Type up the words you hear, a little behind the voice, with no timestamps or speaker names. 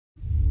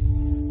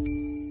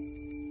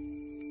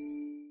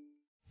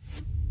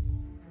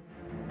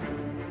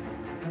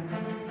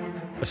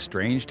A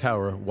strange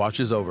tower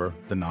watches over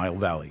the Nile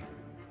Valley.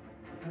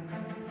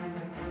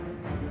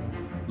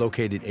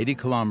 Located 80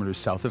 kilometers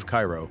south of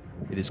Cairo,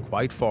 it is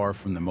quite far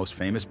from the most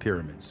famous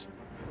pyramids.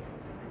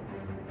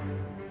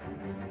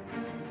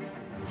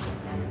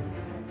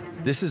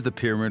 This is the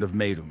Pyramid of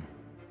Meidum,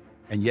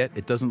 and yet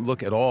it doesn't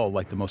look at all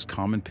like the most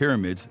common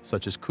pyramids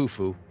such as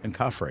Khufu and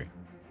Khafre.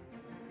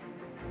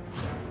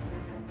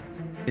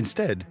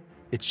 Instead,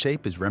 its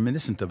shape is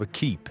reminiscent of a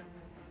keep,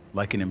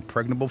 like an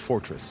impregnable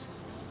fortress.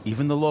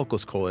 Even the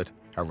locals call it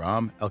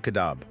Haram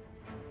el-Kadab,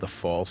 the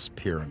false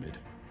pyramid.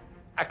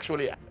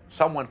 Actually,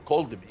 someone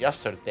called me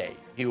yesterday.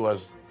 He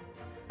was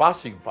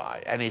passing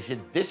by and he said,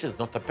 "This is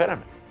not a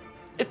pyramid.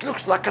 It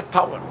looks like a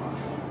tower."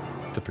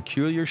 The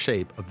peculiar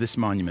shape of this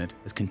monument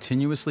has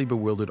continuously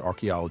bewildered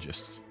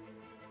archaeologists.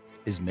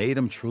 Is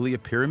Meidum truly a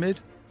pyramid,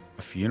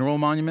 a funeral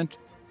monument,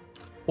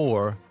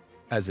 or,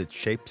 as its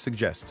shape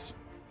suggests,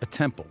 a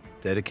temple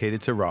dedicated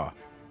to Ra,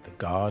 the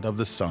god of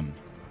the sun?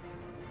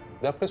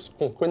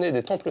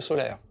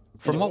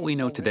 From what we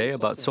know today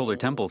about solar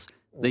temples,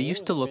 they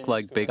used to look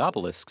like big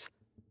obelisks.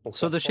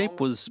 So the shape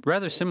was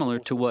rather similar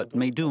to what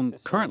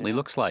Meidum currently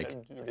looks like.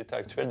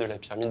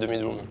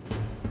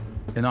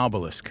 An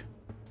obelisk,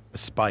 a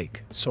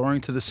spike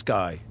soaring to the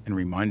sky and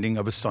reminding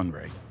of a sun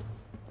ray.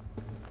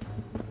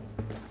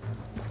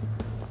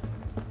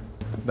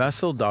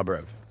 Vasil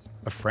Dobrev,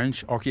 a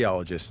French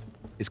archaeologist,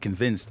 is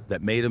convinced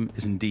that Meidum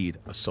is indeed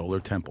a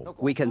solar temple.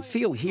 We can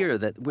feel here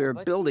that we're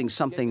building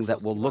something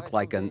that will look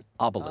like an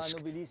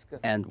obelisk.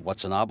 And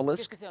what's an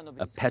obelisk?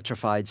 A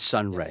petrified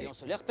sun ray.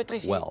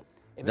 Well,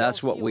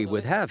 that's what we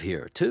would have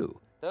here, too.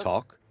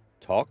 Talk,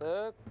 talk.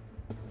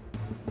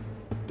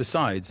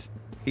 Besides,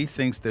 he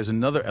thinks there's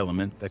another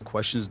element that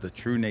questions the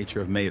true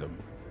nature of Meidum.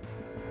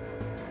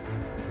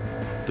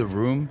 The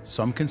room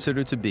some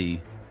consider to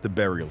be the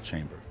burial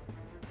chamber.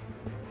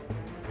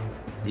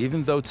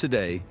 Even though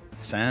today,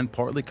 sand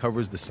partly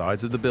covers the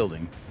sides of the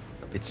building,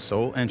 its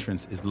sole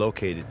entrance is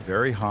located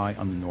very high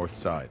on the north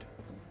side.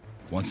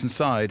 Once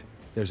inside,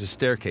 there's a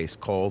staircase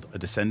called a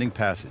descending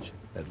passage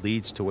that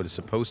leads to what is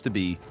supposed to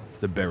be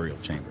the burial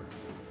chamber.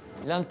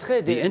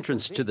 The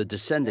entrance to the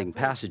descending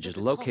passage is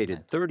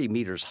located 30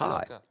 meters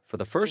high. For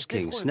the first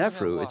king,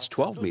 Snefru, it's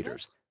 12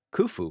 meters.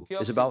 Khufu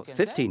is about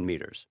 15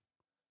 meters.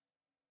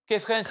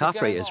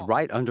 Khafre is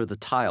right under the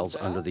tiles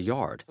under the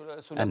yard,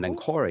 and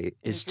Menkaure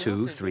is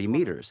 2-3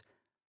 meters.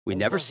 We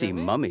never see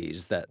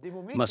mummies that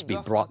must be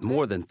brought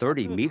more than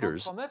 30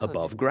 meters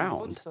above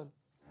ground.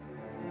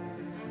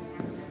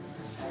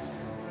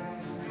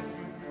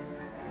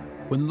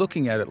 When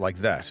looking at it like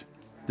that,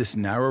 this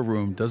narrow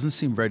room doesn't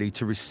seem ready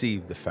to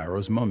receive the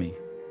pharaoh's mummy.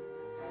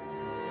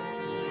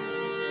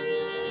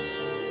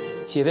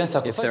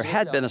 If there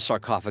had been a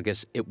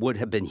sarcophagus, it would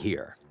have been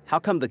here. How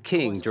come the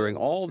king, during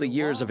all the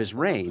years of his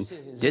reign,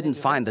 didn't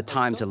find the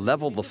time to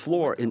level the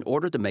floor in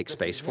order to make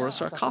space for a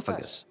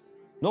sarcophagus?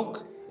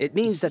 It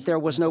means that there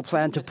was no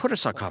plan to put a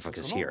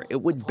sarcophagus here.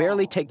 It would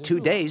barely take 2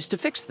 days to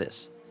fix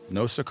this.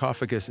 No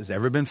sarcophagus has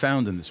ever been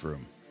found in this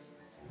room.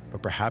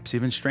 But perhaps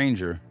even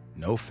stranger,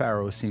 no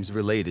pharaoh seems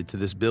related to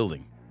this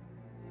building,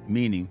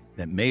 meaning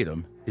that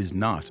Meidum is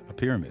not a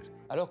pyramid.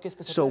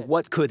 So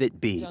what could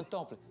it be?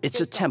 It's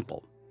a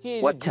temple.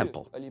 What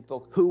temple?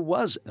 Who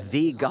was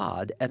the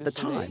god at the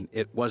time?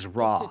 It was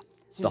Ra.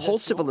 The whole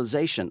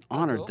civilization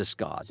honored this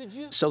god.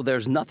 So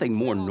there's nothing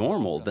more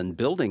normal than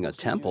building a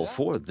temple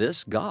for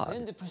this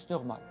god.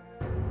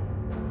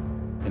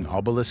 An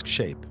obelisk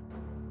shape,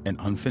 an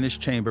unfinished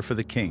chamber for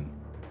the king.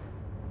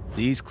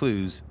 These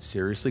clues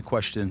seriously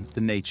question the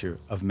nature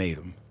of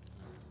Meidum.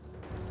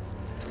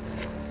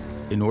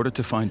 In order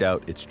to find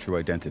out its true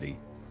identity,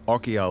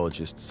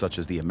 archaeologists such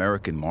as the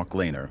American Mark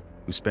Lehner,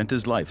 who spent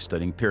his life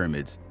studying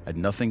pyramids, had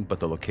nothing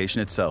but the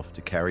location itself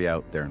to carry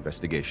out their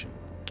investigation.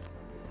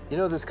 You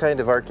know, this kind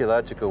of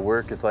archaeological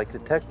work is like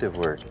detective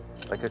work,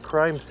 like a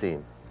crime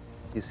scene.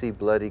 You see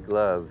bloody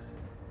gloves,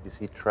 you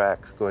see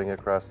tracks going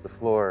across the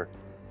floor,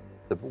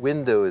 the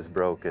window is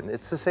broken.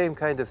 It's the same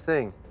kind of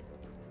thing.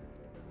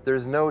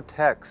 There's no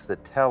texts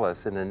that tell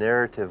us in a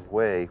narrative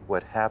way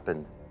what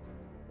happened.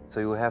 So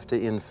you have to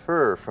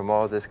infer from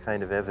all this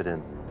kind of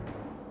evidence.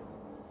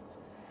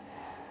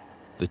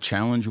 The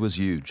challenge was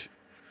huge.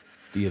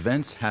 The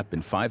events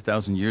happened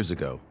 5,000 years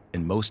ago,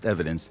 and most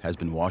evidence has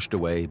been washed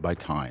away by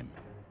time.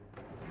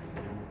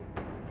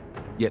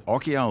 Yet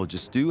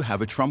archaeologists do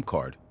have a trump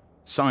card,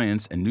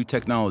 science and new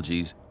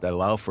technologies that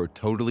allow for a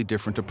totally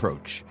different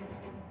approach.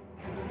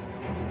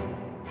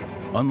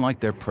 Unlike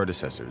their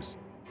predecessors,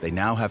 they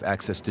now have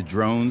access to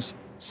drones,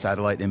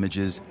 satellite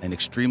images, and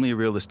extremely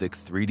realistic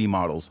 3D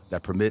models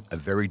that permit a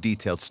very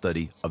detailed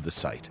study of the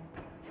site.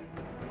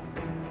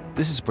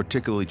 This is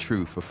particularly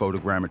true for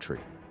photogrammetry.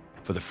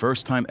 For the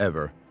first time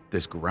ever,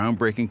 this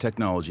groundbreaking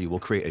technology will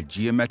create a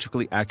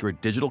geometrically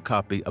accurate digital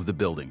copy of the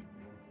building.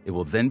 It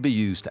will then be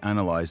used to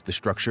analyze the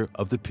structure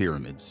of the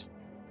pyramids.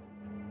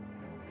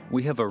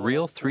 We have a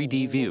real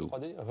 3D view,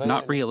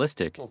 not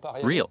realistic,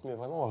 real.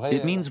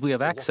 It means we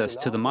have access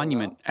to the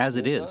monument as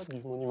it is.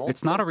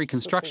 It's not a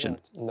reconstruction.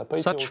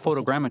 Such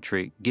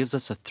photogrammetry gives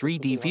us a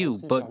 3D view,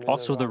 but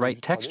also the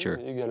right texture.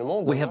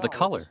 We have the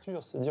color.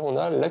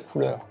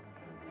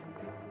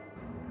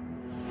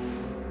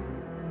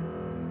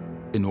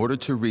 In order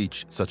to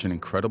reach such an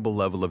incredible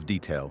level of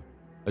detail,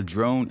 a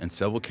drone and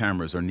several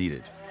cameras are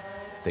needed.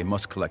 They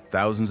must collect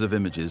thousands of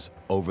images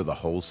over the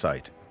whole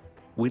site.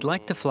 We'd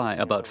like to fly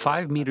about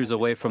 5 meters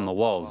away from the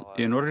walls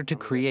in order to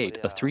create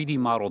a 3D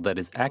model that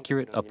is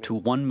accurate up to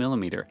 1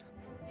 millimeter.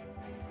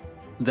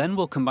 Then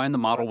we'll combine the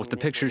model with the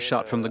pictures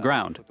shot from the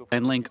ground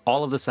and link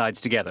all of the sides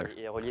together.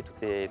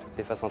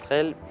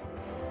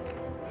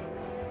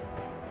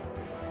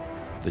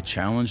 The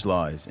challenge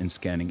lies in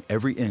scanning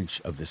every inch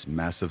of this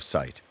massive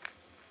site.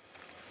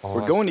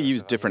 We're going to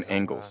use different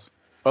angles.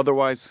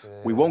 Otherwise,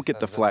 we won't get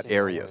the flat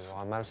areas.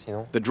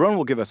 The drone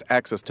will give us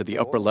access to the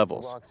upper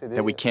levels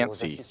that we can't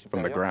see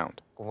from the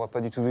ground.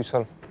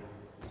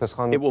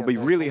 It will be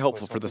really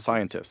helpful for the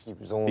scientists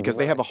because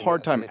they have a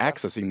hard time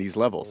accessing these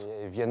levels.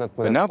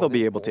 But now they'll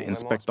be able to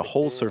inspect the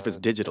whole surface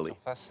digitally,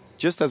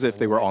 just as if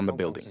they were on the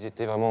building.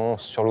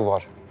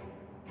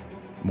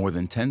 More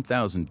than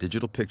 10,000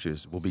 digital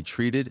pictures will be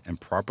treated and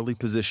properly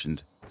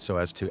positioned so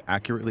as to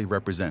accurately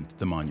represent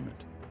the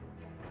monument.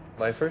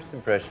 My first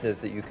impression is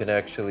that you can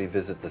actually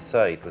visit the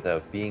site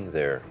without being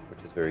there,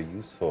 which is very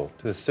useful,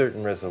 to a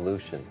certain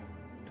resolution,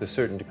 to a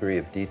certain degree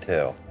of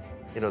detail.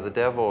 You know, the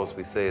devil, as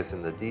we say, is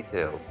in the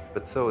details,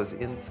 but so is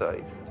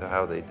insight into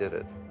how they did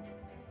it.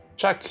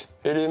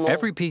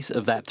 Every piece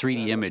of that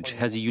 3D image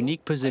has a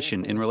unique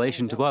position in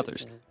relation to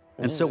others,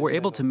 and so we're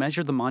able to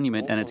measure the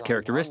monument and its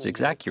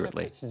characteristics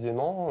accurately.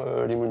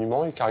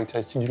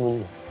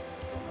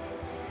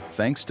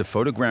 Thanks to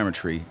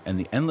photogrammetry and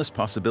the endless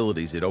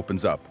possibilities it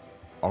opens up,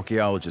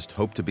 archaeologists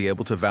hope to be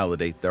able to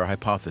validate their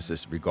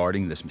hypothesis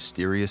regarding this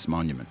mysterious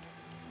monument.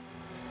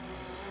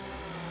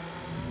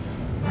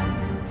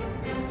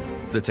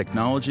 The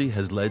technology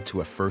has led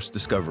to a first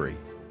discovery.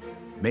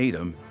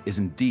 Meidum is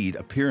indeed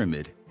a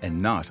pyramid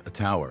and not a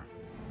tower.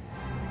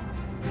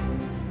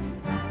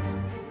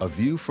 A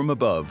view from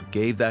above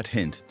gave that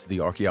hint to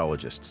the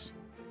archaeologists.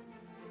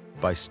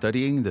 By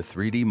studying the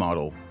 3D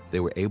model,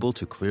 they were able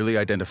to clearly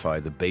identify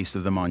the base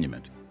of the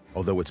monument,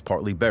 although it's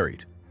partly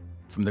buried.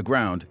 From the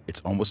ground, it's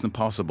almost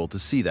impossible to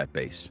see that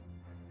base.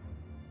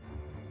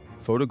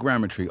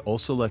 Photogrammetry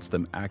also lets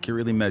them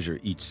accurately measure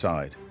each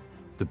side.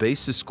 The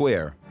base is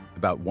square,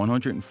 about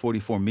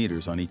 144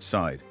 meters on each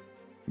side,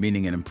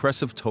 meaning an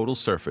impressive total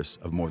surface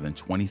of more than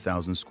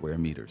 20,000 square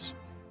meters.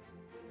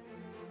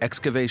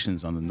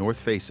 Excavations on the north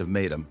face of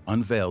Meidum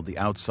unveiled the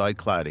outside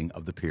cladding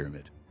of the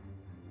pyramid.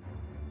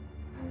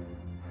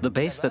 The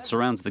base that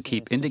surrounds the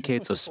keep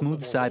indicates a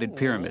smooth-sided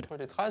pyramid,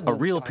 a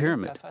real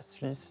pyramid.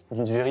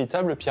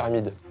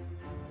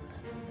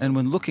 And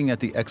when looking at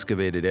the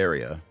excavated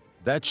area,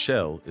 that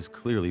shell is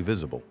clearly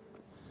visible.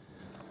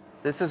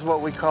 This is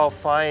what we call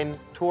fine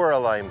Tura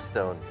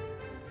limestone.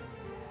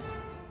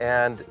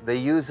 And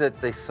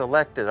they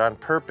select it on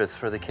purpose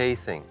for the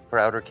casing, for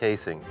outer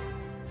casing.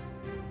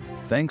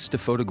 Thanks to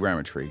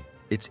photogrammetry,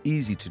 it's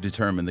easy to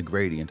determine the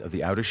gradient of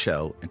the outer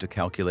shell and to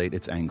calculate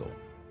its angle,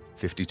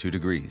 52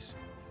 degrees.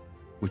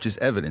 Which is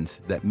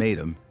evidence that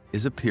Meidum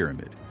is a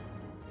pyramid.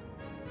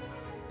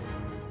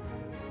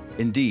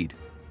 Indeed,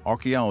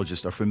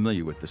 archaeologists are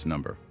familiar with this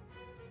number.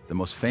 The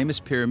most famous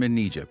pyramid in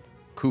Egypt,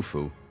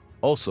 Khufu,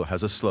 also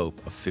has a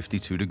slope of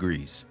 52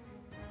 degrees.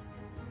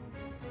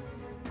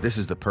 This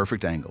is the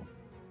perfect angle,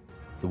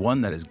 the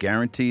one that has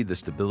guaranteed the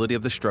stability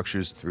of the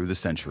structures through the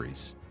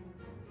centuries.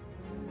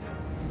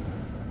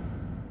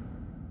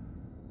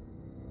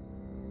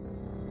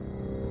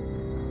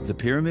 The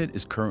pyramid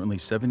is currently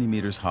 70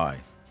 meters high,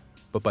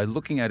 but by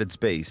looking at its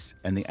base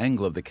and the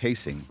angle of the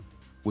casing,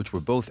 which were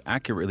both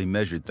accurately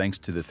measured thanks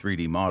to the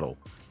 3D model,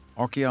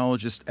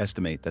 archaeologists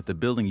estimate that the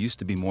building used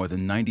to be more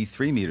than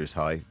 93 meters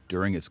high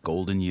during its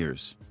golden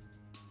years.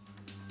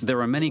 There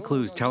are many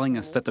clues telling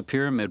us that the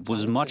pyramid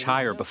was much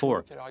higher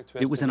before.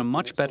 It was in a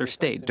much better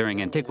state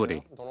during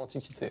antiquity.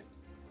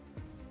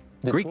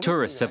 Greek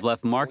tourists have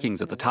left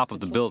markings at the top of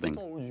the building,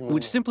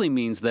 which simply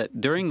means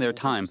that during their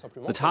time,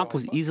 the top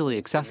was easily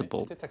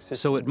accessible,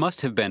 so it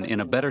must have been in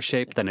a better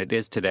shape than it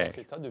is today.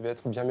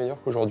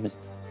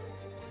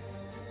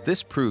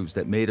 This proves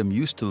that Meidum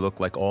used to look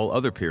like all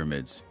other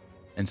pyramids,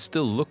 and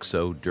still look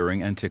so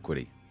during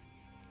antiquity.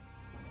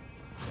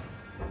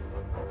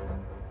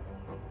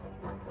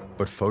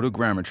 But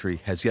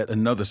photogrammetry has yet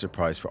another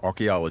surprise for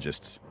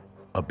archaeologists,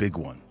 a big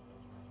one.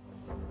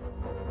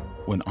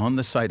 When on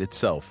the site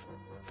itself,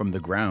 from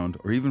the ground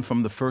or even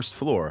from the first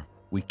floor,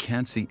 we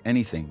can't see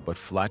anything but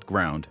flat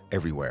ground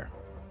everywhere.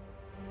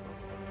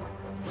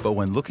 But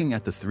when looking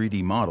at the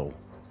 3D model,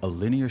 a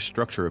linear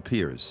structure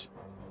appears,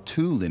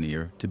 too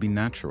linear to be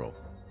natural.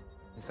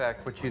 In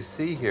fact, what you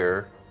see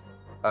here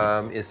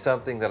is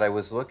something that I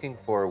was looking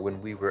for when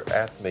we were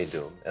at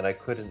Meidum, and I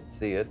couldn't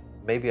see it.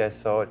 Maybe I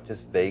saw it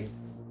just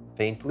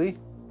faintly.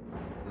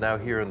 Now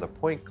here in the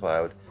point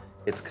cloud,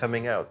 it's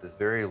coming out, this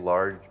very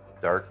large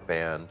dark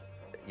band,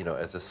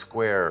 as a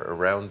square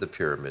around the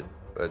pyramid,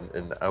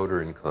 an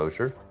outer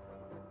enclosure.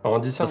 The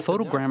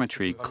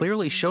photogrammetry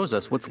clearly shows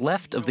us what's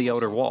left of the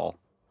outer wall,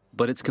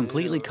 but it's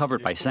completely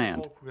covered by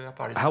sand.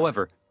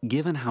 However,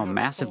 given how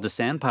massive the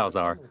sand piles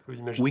are,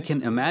 we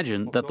can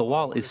imagine that the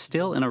wall is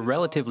still in a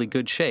relatively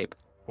good shape,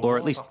 or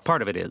at least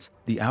part of it is.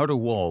 The outer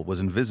wall was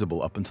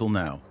invisible up until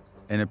now,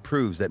 and it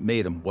proves that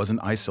Meidum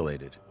wasn't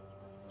isolated.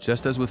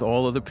 Just as with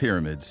all other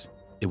pyramids,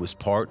 it was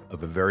part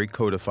of a very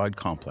codified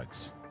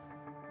complex.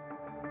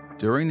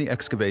 During the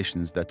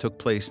excavations that took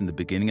place in the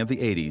beginning of the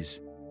 80s,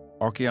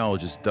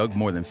 archaeologists dug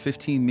more than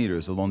 15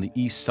 meters along the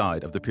east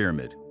side of the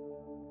pyramid.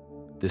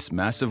 This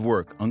massive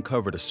work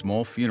uncovered a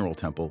small funeral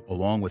temple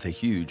along with a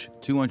huge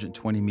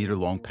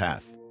 220-meter-long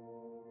path.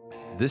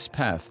 This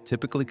path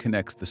typically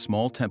connects the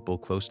small temple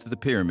close to the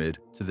pyramid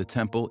to the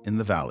temple in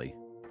the valley.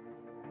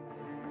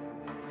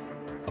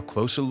 A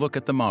closer look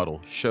at the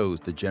model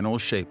shows the general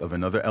shape of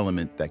another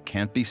element that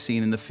can't be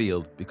seen in the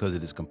field because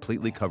it is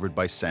completely covered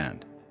by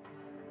sand.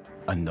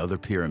 Another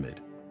pyramid,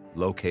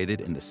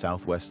 located in the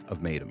southwest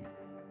of Meidum.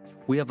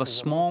 We have a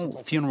small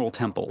funeral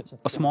temple,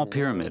 a small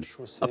pyramid,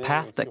 a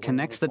path that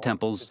connects the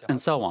temples, and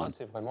so on.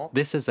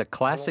 This is a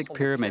classic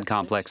pyramid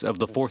complex of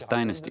the 4th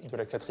dynasty.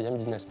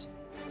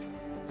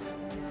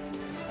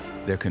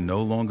 There can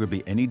no longer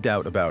be any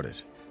doubt about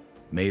it.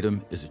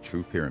 Meidum is a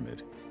true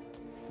pyramid.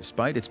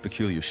 Despite its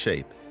peculiar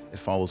shape, it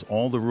follows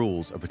all the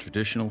rules of a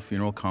traditional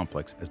funeral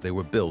complex as they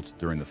were built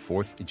during the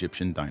 4th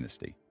Egyptian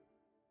dynasty.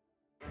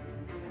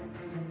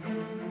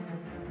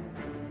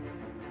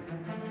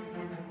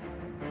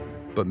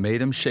 But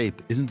Meidum's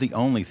shape isn't the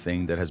only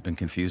thing that has been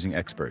confusing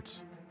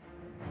experts.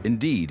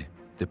 Indeed,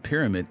 the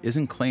pyramid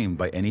isn't claimed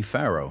by any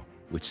pharaoh,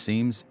 which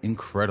seems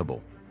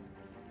incredible.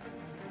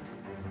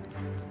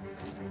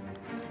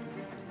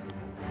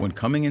 When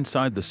coming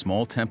inside the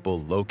small temple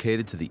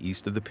located to the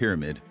east of the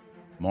pyramid,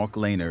 Mark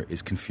Lehner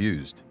is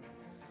confused.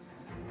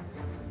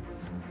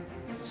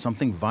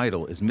 Something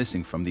vital is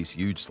missing from these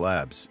huge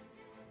slabs,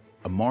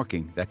 a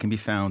marking that can be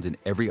found in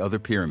every other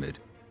pyramid,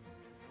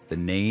 the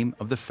name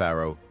of the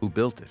pharaoh who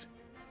built it.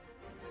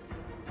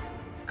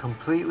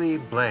 Completely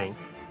blank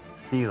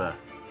stela.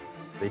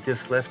 They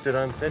just left it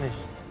unfinished.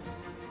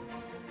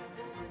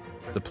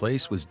 The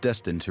place was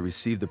destined to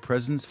receive the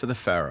presents for the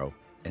pharaoh,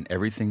 and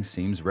everything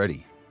seems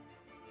ready.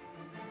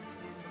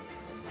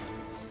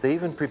 They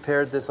even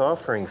prepared this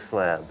offering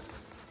slab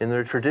in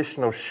their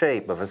traditional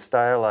shape of a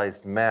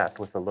stylized mat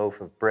with a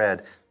loaf of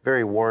bread,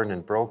 very worn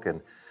and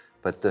broken.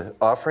 But the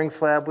offering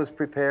slab was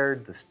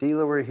prepared, the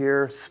stela were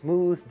here,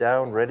 smoothed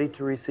down, ready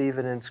to receive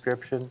an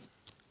inscription.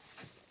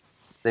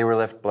 They were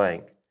left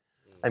blank.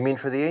 I mean,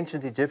 for the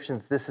ancient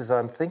Egyptians, this is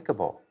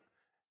unthinkable.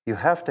 You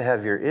have to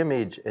have your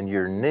image and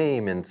your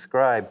name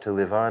inscribed to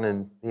live on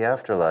in the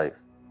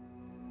afterlife.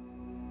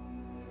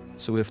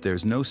 So if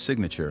there's no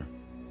signature,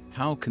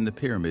 how can the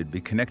pyramid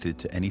be connected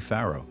to any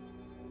pharaoh?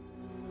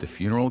 The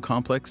funeral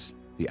complex,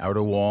 the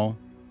outer wall,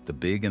 the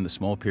big and the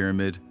small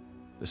pyramid,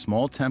 the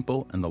small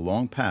temple and the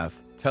long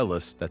path tell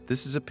us that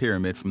this is a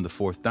pyramid from the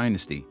 4th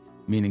dynasty,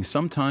 meaning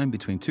sometime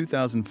between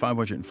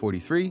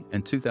 2543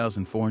 and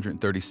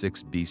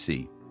 2436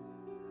 BC.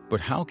 But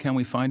how can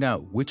we find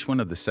out which one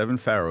of the 7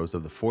 pharaohs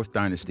of the 4th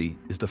dynasty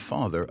is the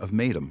father of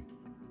Meidum?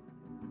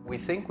 We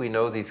think we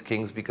know these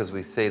kings because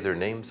we say their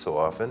names so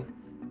often.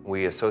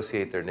 We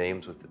associate their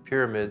names with the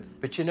pyramids.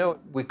 But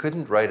we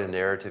couldn't write a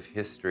narrative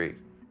history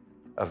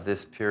of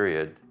this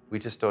period. We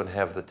just don't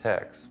have the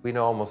text. We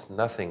know almost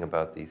nothing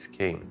about these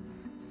kings.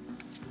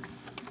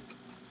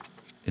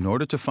 In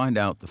order to find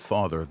out the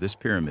father of this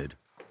pyramid,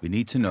 we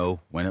need to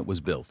know when it was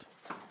built.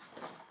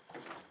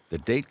 The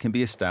date can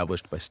be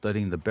established by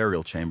studying the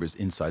burial chambers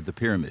inside the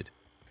pyramid.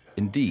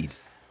 Indeed,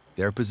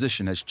 their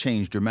position has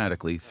changed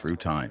dramatically through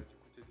time.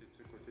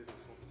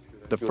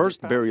 The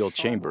first burial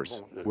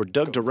chambers were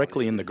dug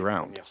directly in the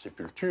ground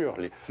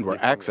and were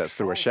accessed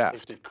through a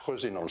shaft.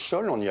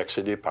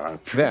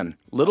 Then,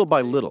 little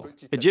by little,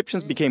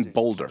 Egyptians became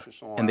bolder,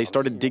 and they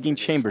started digging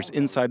chambers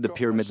inside the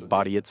pyramid's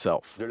body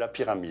itself.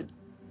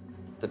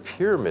 The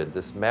pyramid,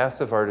 this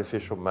massive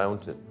artificial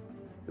mountain,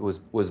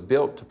 was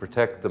built to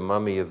protect the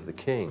mummy of the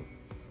king.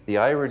 The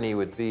irony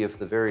would be if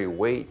the very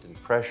weight and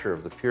pressure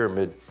of the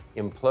pyramid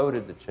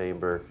imploded the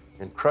chamber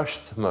and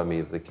crushed the mummy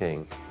of the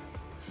king.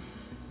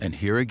 And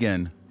here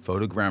again,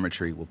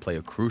 photogrammetry will play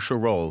a crucial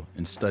role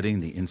in studying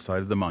the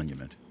inside of the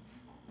monument.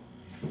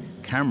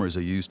 Cameras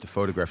are used to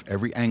photograph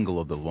every angle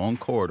of the long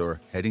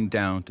corridor heading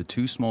down to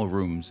 2 small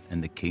rooms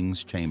in the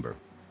king's chamber.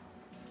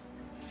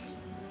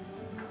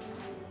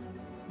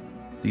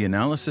 The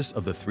analysis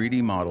of the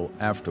 3D model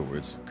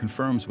afterwards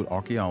confirms what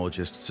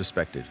archaeologists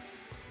suspected.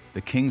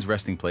 The king's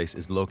resting place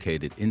is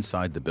located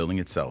inside the building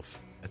itself,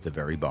 at the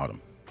very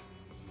bottom.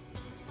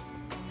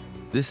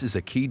 This is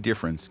a key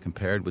difference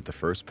compared with the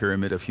first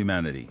pyramid of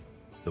humanity,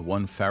 the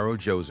one Pharaoh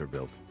Djoser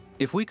built.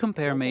 If we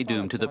compare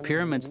Meidum to the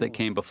pyramids that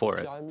came before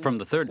it, from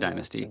the 3rd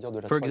dynasty,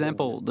 for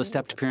example, the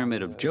stepped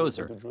pyramid of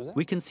Djoser,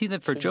 we can see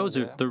that for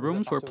Djoser, the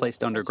rooms were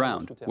placed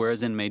underground,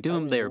 whereas in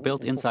Meidum, they are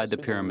built inside the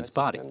pyramid's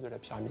body.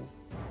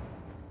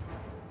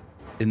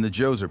 In the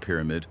Djoser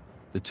pyramid,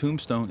 the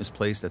tombstone is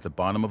placed at the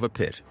bottom of a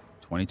pit,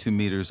 22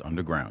 meters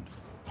underground.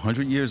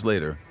 100 years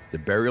later, the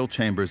burial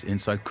chambers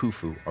inside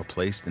Khufu are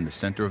placed in the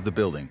center of the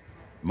building,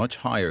 much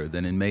higher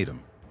than in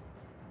Meidum.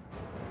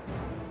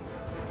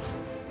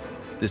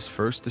 This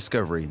first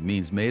discovery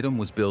means Meidum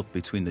was built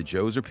between the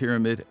Djoser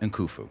pyramid and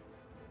Khufu,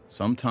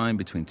 sometime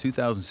between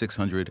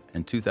 2600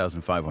 and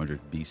 2500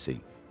 BC.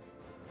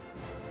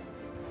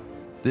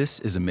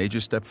 This is a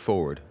major step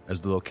forward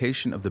as the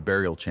location of the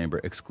burial chamber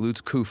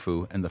excludes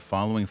Khufu and the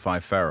following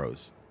 5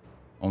 pharaohs.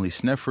 Only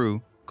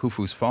Snefru,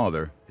 Khufu's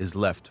father, is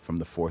left from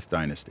the 4th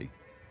dynasty.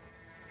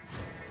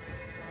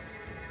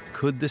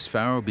 Could this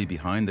pharaoh be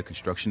behind the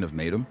construction of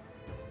Meidum?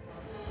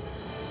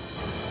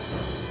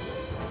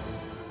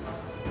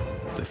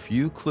 The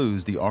few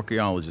clues the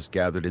archaeologists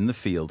gathered in the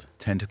field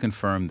tend to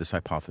confirm this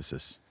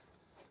hypothesis.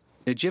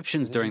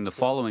 Egyptians during the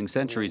following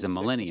centuries and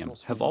millennium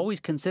have always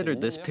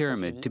considered this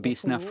pyramid to be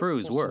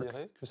Snefru's work.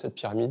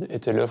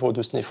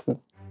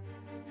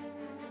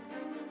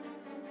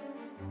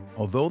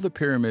 Although the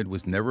pyramid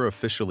was never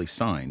officially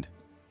signed,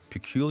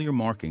 peculiar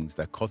markings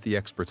that caught the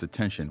experts'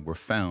 attention were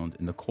found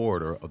in the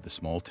corridor of the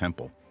small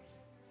temple.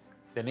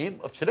 The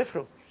name of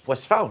Snefru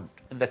was found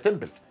in the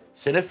temple,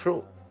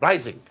 Snefru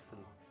rising.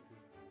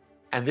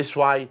 And this is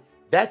why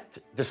that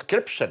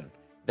description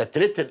that's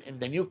written in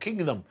the New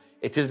Kingdom,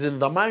 it is in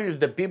the mind of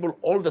the people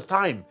all the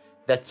time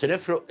that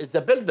Snefru is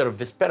the builder of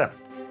this pyramid.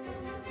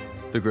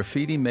 The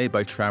graffiti made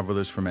by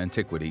travelers from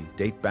antiquity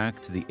date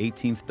back to the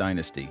 18th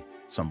dynasty,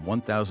 some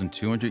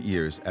 1,200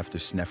 years after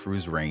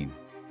Snefru's reign.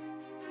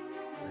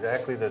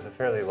 Exactly, there's a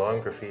fairly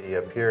long graffiti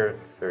up here,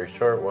 it's a very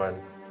short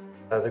one.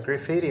 The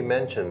graffiti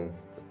mentioned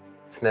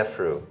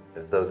Snefru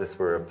as though this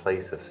were a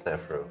place of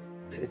Snefru.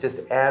 It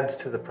just adds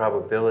to the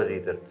probability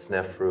that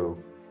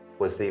Snefru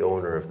was the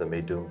owner of the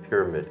Meidum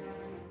pyramid.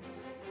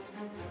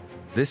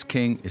 This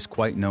king is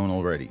quite known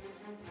already.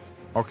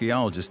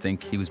 Archaeologists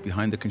think he was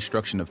behind the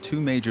construction of 2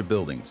 major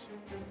buildings,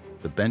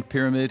 the Bent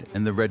Pyramid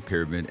and the Red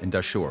Pyramid in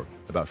Dashur,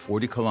 about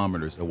 40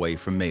 kilometers away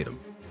from Meidum.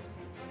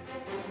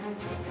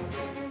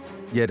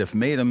 Yet if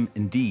Meidum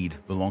indeed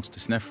belongs to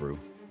Snefru,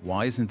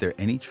 why isn't there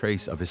any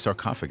trace of his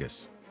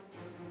sarcophagus?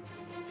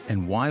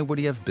 And why would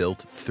he have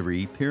built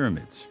 3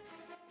 pyramids?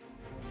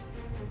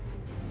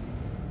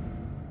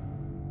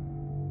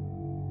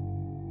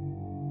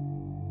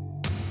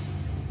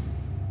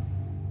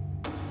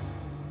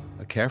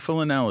 A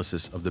careful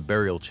analysis of the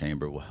burial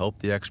chamber will help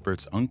the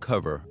experts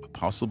uncover a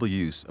possible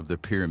use of the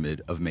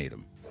pyramid of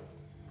Meidum.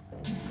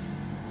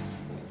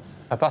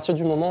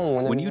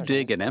 When you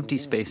dig an empty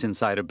space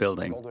inside a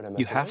building,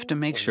 you have to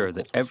make sure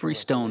that every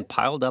stone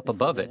piled up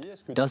above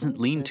it doesn't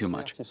lean too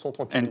much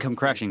and come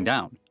crashing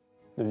down.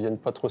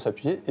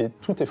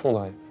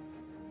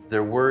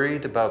 They're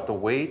worried about the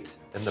weight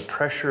and the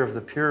pressure of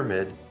the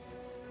pyramid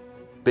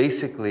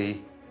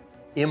basically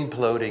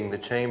imploding the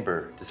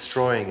chamber,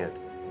 destroying it.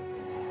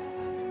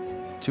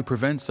 To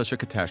prevent such a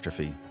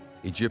catastrophe,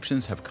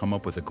 Egyptians have come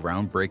up with a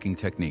groundbreaking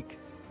technique.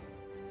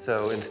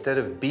 So instead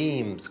of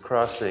beams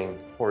crossing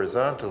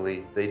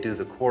horizontally, they do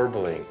the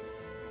corbelling,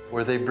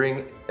 where they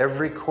bring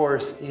every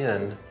course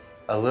in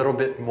a little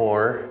bit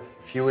more,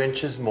 a few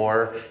inches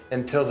more,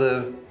 until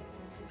the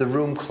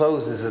room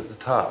closes at the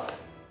top.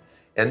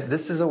 And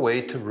this is a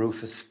way to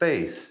roof a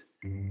space.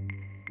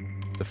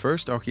 The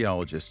first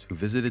archaeologists who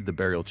visited the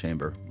burial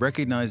chamber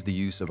recognized the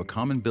use of a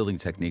common building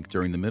technique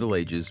during the Middle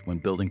Ages when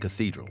building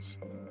cathedrals.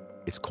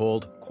 It's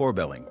called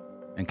corbelling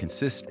and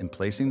consists in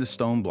placing the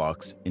stone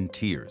blocks in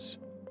tiers.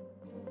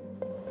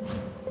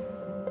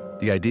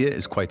 The idea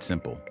is quite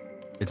simple.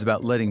 It's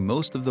about letting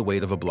most of the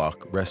weight of a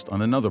block rest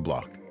on another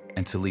block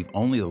and to leave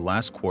only the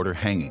last quarter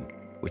hanging,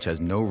 which has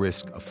no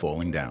risk of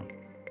falling down.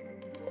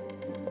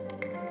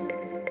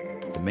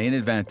 The main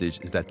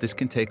advantage is that this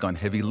can take on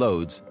heavy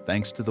loads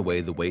thanks to the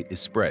way the weight is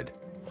spread.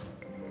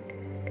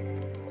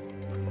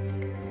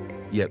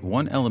 Yet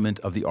one element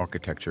of the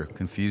architecture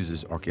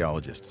confuses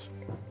archaeologists.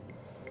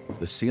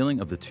 The ceiling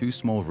of the 2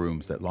 small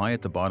rooms that lie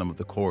at the bottom of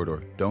the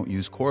corridor don't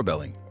use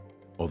corbelling,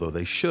 although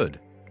they should,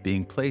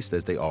 being placed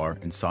as they are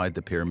inside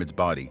the pyramid's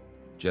body,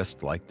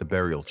 just like the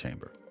burial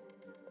chamber.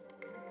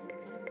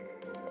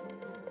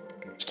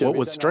 What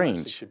was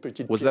strange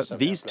was that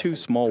these 2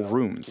 small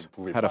rooms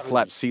had a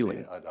flat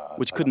ceiling,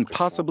 which couldn't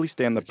possibly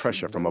stand the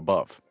pressure from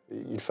above.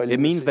 It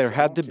means there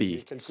had to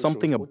be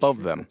something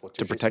above them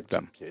to protect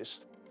them.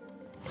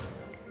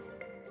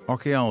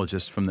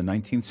 Archaeologists from the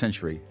 19th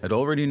century had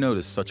already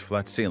noticed such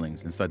flat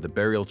ceilings inside the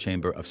burial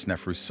chamber of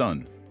Snefru's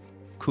son,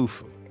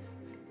 Khufu.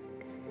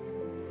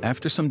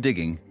 After some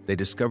digging, they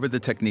discovered the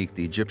technique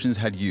the Egyptians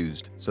had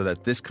used so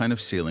that this kind of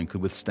ceiling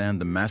could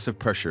withstand the massive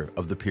pressure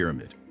of the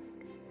pyramid.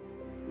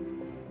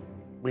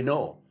 We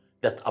know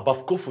that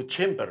above Khufu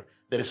chamber,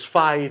 there is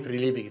 5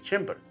 relieving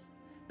chambers,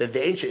 that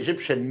the ancient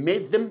Egyptian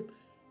made them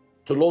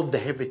to load the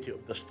heavity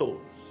of the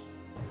stones.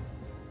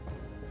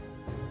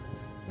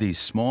 These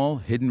small,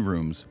 hidden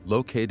rooms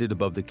located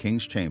above the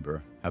king's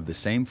chamber have the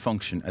same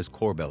function as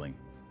corbelling,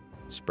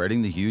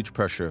 spreading the huge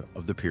pressure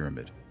of the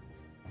pyramid.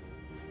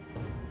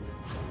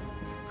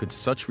 Could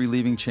such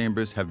relieving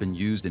chambers have been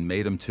used in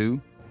Meidum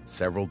too,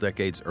 several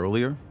decades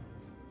earlier?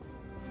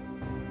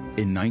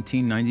 In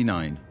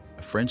 1999,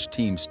 a French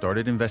team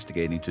started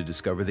investigating to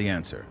discover the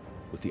answer,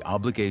 with the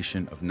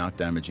obligation of not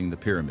damaging the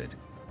pyramid.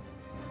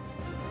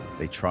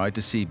 They tried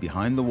to see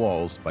behind the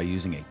walls by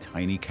using a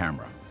tiny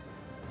camera.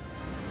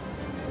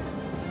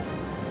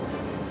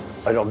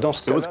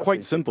 It was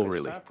quite simple,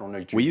 really.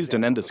 We used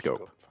an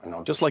endoscope,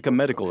 just like a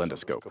medical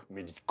endoscope.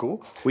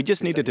 We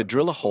just needed to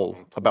drill a hole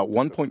about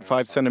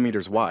 1.5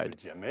 centimeters wide,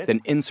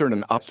 then insert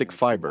an optic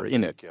fiber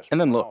in it,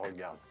 and then look.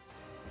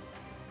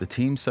 The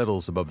team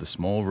settles above the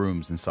small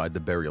rooms inside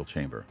the burial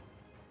chamber.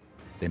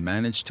 They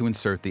manage to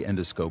insert the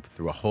endoscope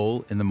through a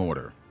hole in the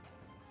mortar,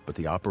 but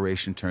the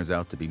operation turns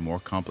out to be more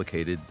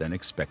complicated than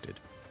expected.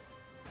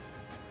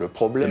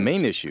 The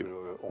main issue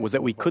was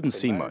that we couldn't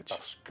see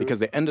much, because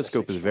the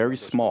endoscope is very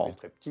small,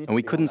 and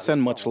we couldn't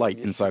send much light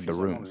inside the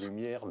rooms.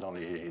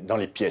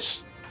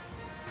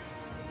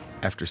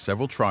 After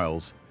several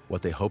trials,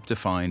 what they hope to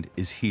find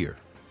is here.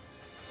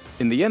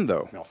 In the end,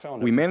 though,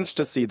 we managed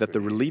to see that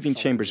the relieving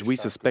chambers we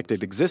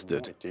suspected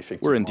existed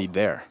were indeed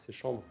there.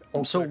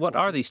 So what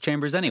are these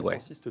chambers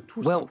anyway?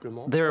 Well,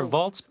 they're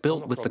vaults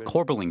built with the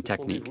corbelling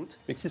technique,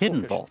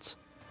 hidden vaults.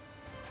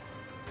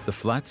 The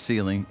flat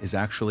ceiling is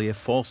actually a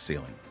false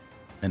ceiling,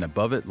 and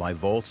above it lie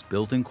vaults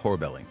built in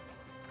corbelling,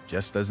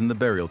 just as in the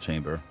burial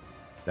chamber,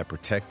 that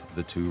protect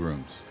the two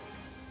rooms.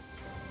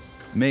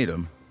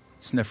 Meidum,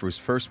 Snefru's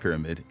first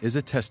pyramid, is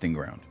a testing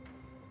ground.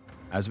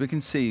 As we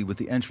can see, with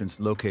the entrance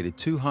located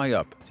too high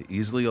up to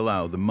easily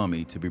allow the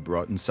mummy to be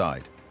brought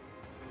inside.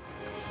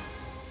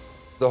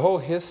 The whole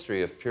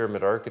history of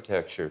pyramid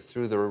architecture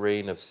through the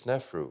reign of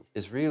Snefru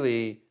is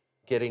really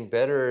getting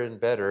better and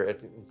better at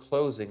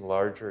enclosing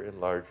larger and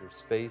larger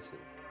spaces.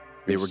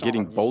 They were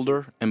getting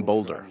bolder and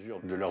bolder.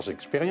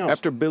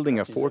 After building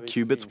a 4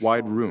 cubits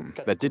wide room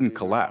that didn't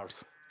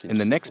collapse, in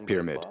the next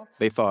pyramid,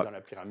 they thought,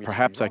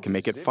 perhaps I can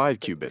make it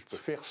 5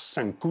 cubits.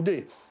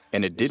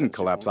 And it didn't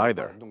collapse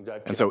either.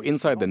 And so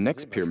inside the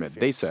next pyramid,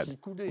 they said,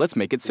 let's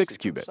make it 6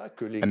 cubit.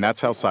 And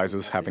that's how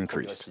sizes have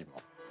increased.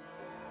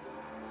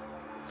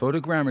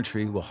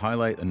 Photogrammetry will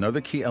highlight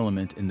another key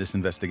element in this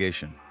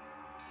investigation.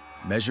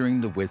 Measuring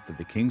the width of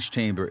the king's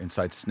chamber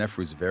inside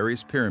Snefru's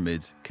various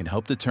pyramids can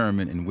help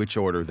determine in which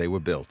order they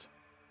were built.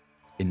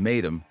 In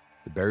Meidum,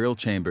 the burial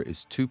chamber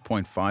is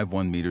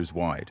 2.51 meters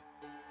wide.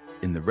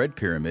 In the Red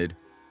Pyramid,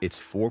 it's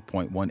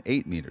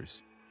 4.18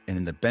 meters, and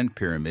in the Bent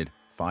Pyramid,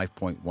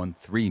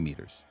 5.13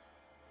 meters.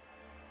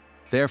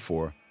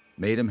 Therefore,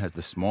 Meidum has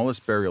the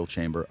smallest burial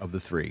chamber of the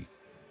three,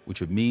 which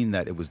would mean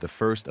that it was the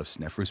first of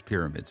Snefru's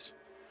pyramids.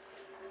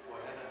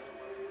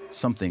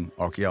 Something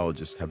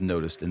archaeologists have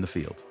noticed in the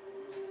field.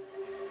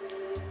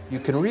 You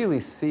can really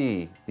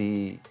see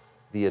the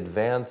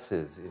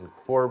advances in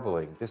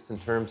corbelling, just in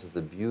terms of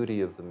the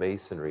beauty of the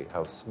masonry,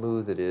 how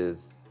smooth it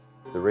is,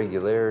 the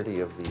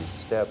regularity of the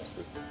steps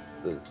as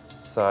the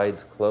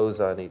sides close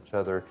on each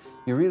other.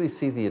 You really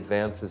see the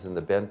advances in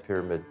the Bent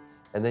Pyramid,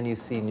 and then you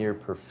see near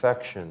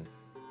perfection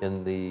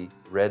in the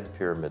Red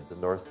Pyramid, the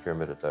North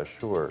Pyramid at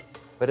Ashur.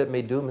 But at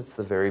Meidum, it's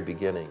the very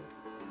beginning.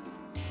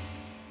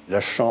 The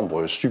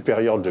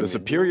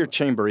superior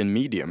chamber in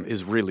Meidum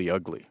is really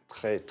ugly.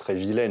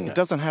 It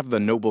doesn't have the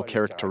noble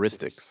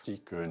characteristics,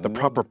 the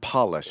proper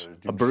polish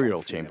a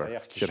burial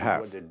chamber should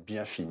have.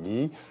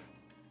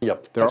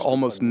 There are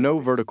almost no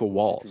vertical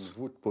walls.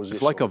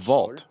 It's like a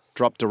vault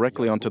dropped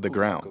directly onto the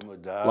ground.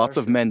 Lots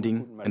of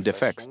mending and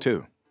defects,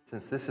 too.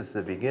 Since this is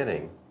the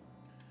beginning,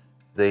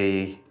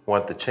 they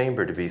want the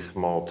chamber to be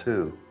small,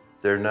 too.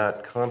 They're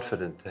not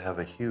confident to have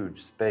a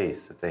huge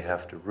space that they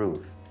have to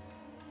roof.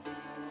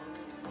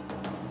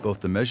 Both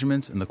the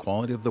measurements and the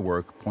quality of the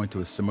work point to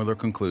a similar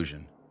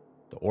conclusion.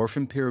 The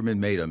orphan pyramid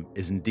Meidum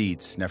is indeed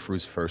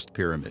Snefru's first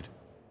pyramid.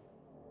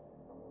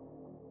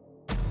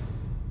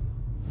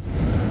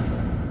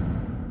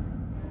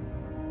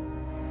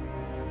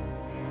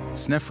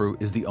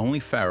 Snefru is the only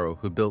pharaoh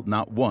who built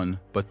not one,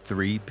 but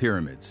 3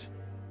 pyramids.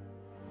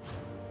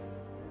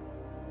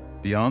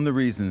 Beyond the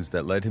reasons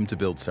that led him to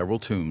build several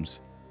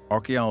tombs,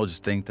 archaeologists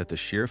think that the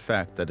sheer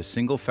fact that a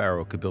single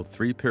pharaoh could build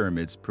 3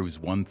 pyramids proves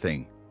one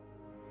thing: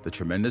 the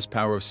tremendous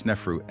power of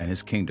Snefru and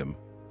his kingdom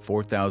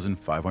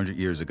 4,500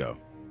 years ago.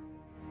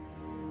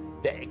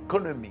 The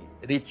economy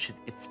reached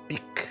its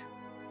peak,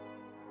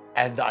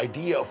 and the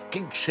idea of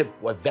kingship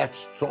was that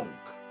strong.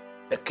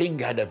 The king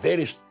had a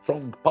very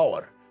strong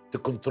power to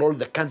control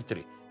the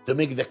country, to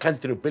make the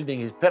country building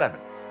his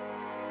pyramid.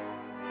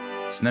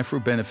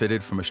 Snefru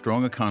benefited from a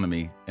strong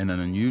economy and an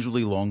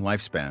unusually long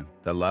lifespan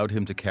that allowed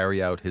him to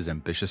carry out his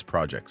ambitious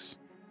projects.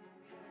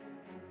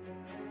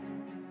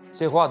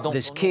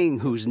 This king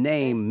whose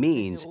name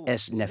means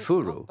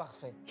Esnefuru,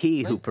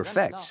 he who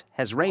perfects,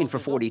 has reigned for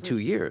 42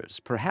 years,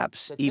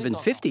 perhaps even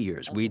 50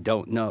 years, we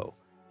don't know.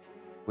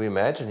 We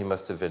imagine he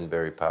must have been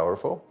very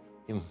powerful.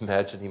 We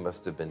imagine he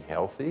must have been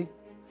healthy,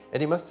 and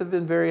he must have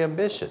been very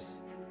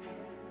ambitious.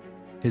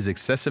 His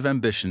excessive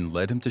ambition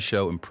led him to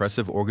show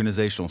impressive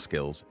organizational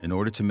skills in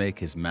order to make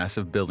his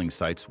massive building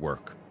sites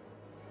work.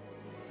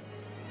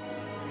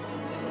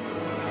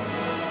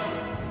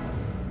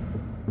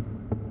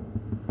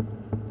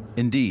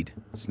 Indeed,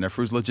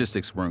 Snefru's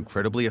logistics were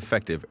incredibly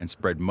effective and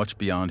spread much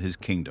beyond his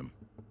kingdom.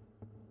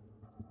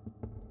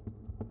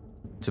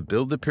 To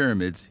build the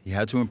pyramids, he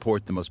had to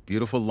import the most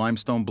beautiful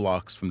limestone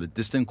blocks from the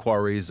distant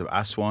quarries of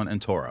Aswan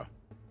and Torah.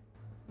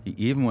 He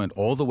even went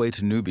all the way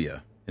to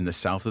Nubia, in the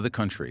south of the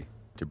country,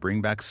 to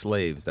bring back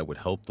slaves that would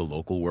help the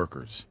local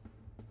workers.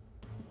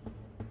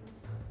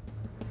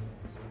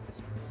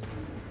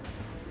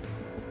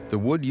 The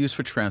wood used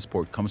for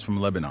transport comes from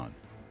Lebanon,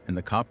 and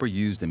the copper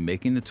used in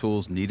making the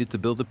tools needed to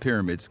build the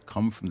pyramids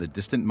come from the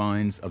distant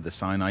mines of the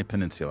Sinai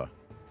Peninsula.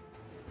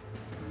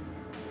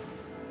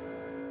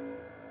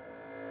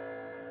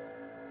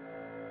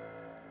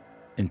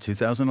 In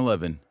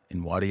 2011,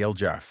 in Wadi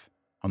el-Jaf,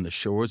 on the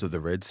shores of the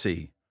Red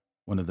Sea,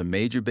 one of the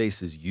major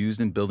bases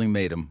used in building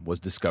Meidum was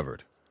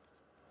discovered.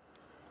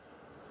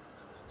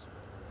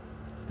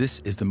 This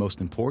is the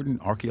most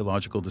important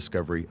archaeological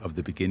discovery of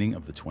the beginning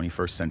of the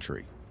 21st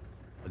century,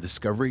 a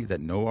discovery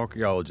that no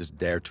archaeologist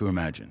dared to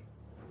imagine.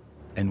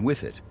 And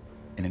with it,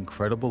 an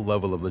incredible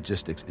level of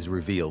logistics is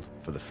revealed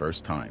for the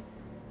first time.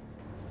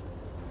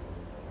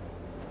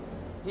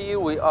 Here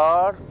we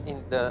are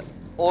in the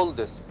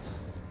oldest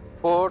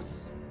port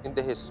in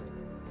the history.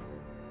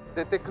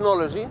 The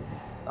technology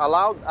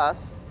allowed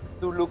us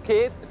to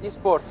locate this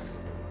port.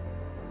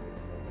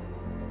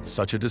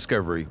 Such a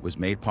discovery was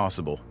made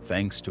possible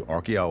thanks to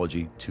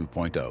Archaeology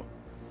 2.0.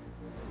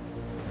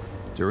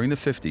 During the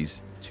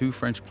 50s, 2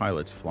 French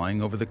pilots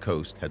flying over the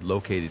coast had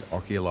located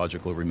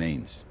archaeological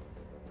remains.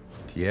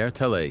 Pierre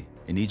Tellet,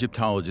 an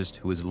Egyptologist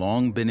who has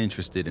long been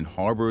interested in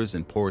harbors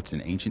and ports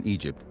in ancient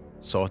Egypt,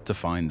 sought to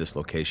find this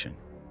location.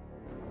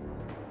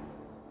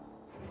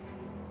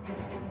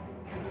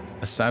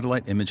 A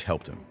satellite image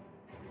helped him.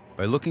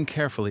 By looking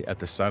carefully at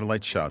the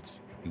satellite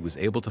shots, he was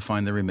able to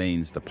find the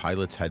remains the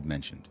pilots had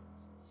mentioned.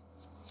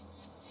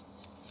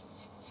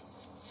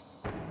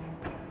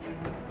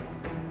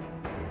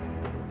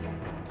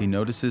 He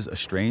notices a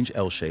strange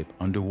L shape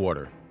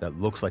underwater that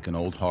looks like an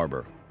old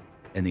harbor,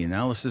 and the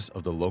analysis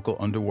of the local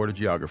underwater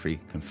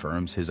geography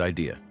confirms his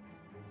idea.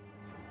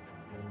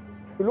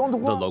 The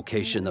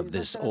location of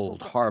this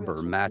old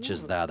harbor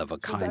matches that of a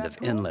kind of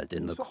inlet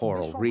in the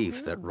coral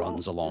reef that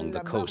runs along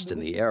the coast in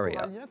the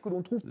area.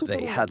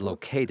 They had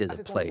located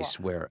a place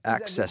where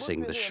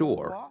accessing the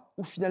shore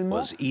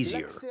was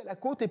easier.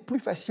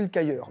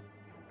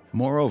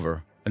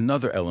 Moreover,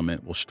 another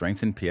element will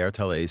strengthen Pierre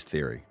Tellet's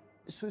theory.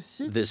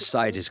 This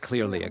site is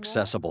clearly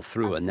accessible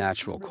through a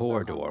natural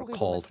corridor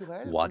called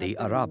Wadi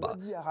Araba.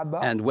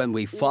 And when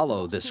we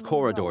follow this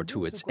corridor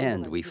to its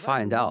end, we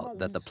find out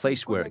that the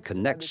place where it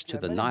connects to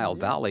the Nile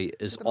Valley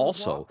is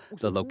also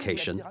the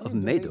location of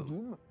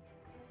Meidum.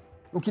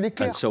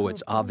 And so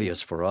it's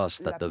obvious for us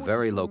that the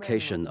very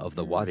location of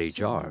the Wadi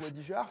Jarf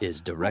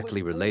is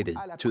directly related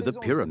to the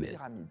pyramid.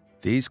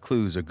 These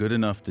clues are good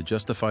enough to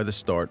justify the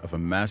start of a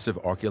massive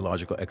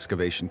archaeological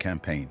excavation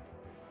campaign.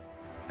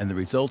 And the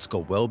results go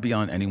well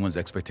beyond anyone's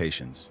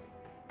expectations.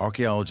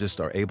 Archaeologists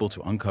are able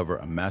to uncover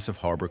a massive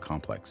harbor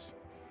complex.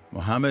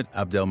 Mohammed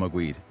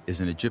Abdelmaguid is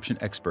an Egyptian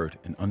expert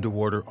in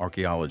underwater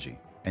archaeology,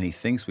 and he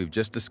thinks we've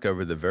just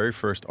discovered the very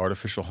first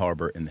artificial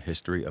harbor in the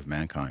history of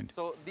mankind.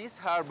 So this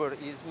harbor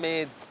is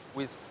made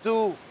with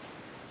 2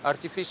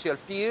 artificial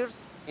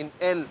piers in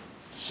L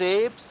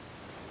shapes.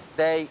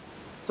 They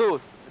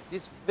thought at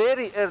this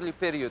very early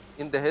period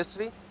in the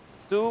history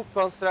to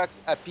construct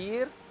a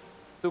pier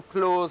to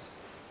close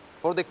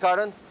for the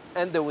current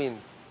and the wind.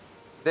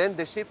 Then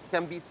the ships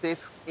can be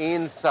safe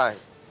inside.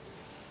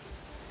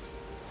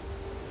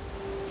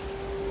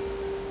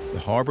 The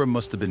harbor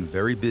must have been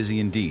very busy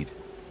indeed,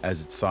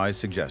 as its size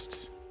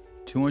suggests,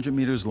 200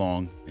 meters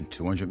long and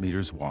 200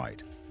 meters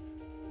wide.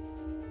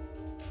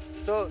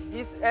 So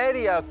this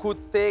area could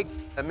take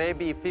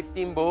maybe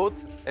 15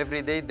 boats.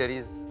 Every day there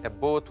is a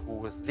boat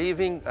who is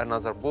leaving,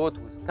 another boat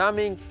who is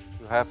coming.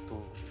 You have to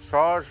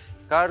charge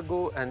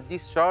cargo and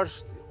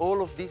discharge.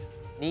 All of this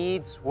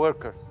needs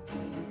workers.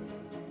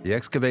 The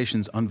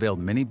excavations unveiled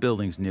many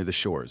buildings near the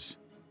shores,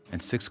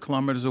 and 6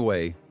 kilometers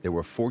away, there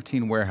were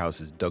 14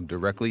 warehouses dug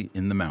directly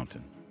in the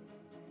mountain.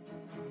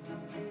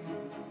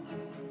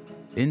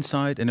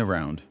 Inside and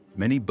around,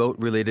 many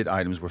boat-related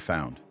items were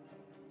found,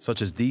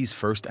 such as these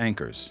first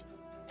anchors,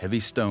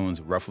 heavy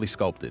stones roughly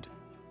sculpted.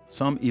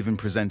 Some even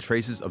present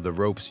traces of the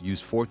ropes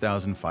used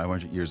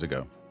 4,500 years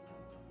ago.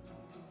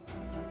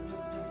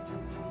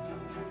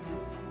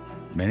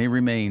 Many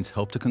remains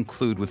help to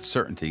conclude with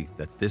certainty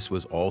that this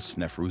was all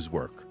Snefru's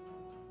work.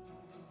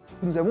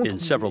 In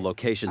several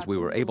locations, we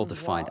were able to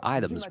find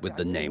items with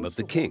the name of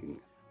the king.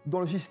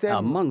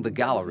 Among the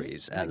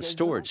galleries and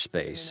storage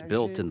space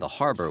built in the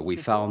harbor, we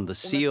found the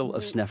seal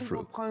of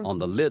Snefru on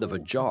the lid of a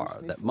jar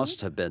that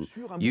must have been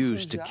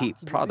used to keep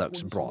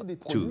products brought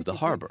to the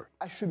harbor.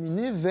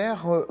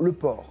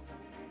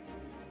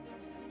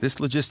 This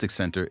logistics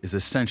center is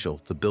essential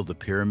to build the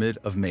Pyramid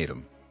of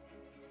Meidum.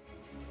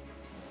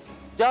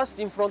 Just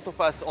in front of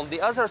us, on the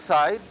other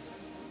side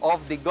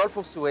of the Gulf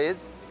of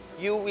Suez,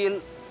 you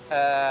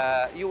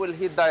will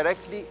hit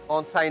directly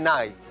on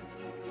Sinai.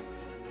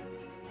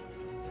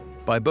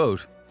 By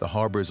boat, the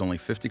harbor is only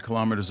 50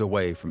 kilometers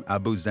away from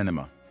Abu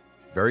Zenima,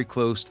 very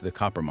close to the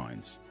copper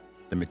mines,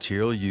 the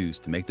material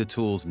used to make the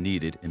tools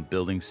needed in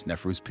building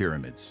Snefru's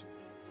pyramids.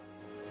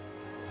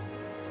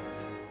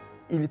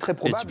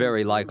 It's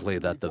very likely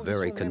that the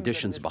very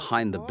conditions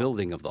behind the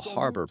building of the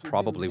harbor,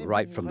 probably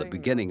right from the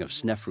beginning of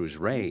Snefru's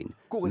reign,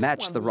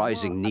 match the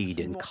rising need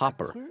in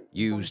copper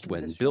used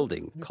when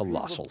building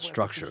colossal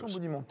structures.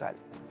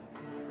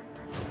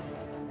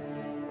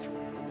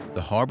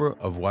 The harbor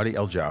of Wadi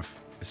El Jaf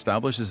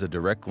establishes a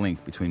direct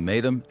link between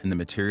Meidum and the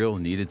material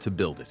needed to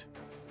build it.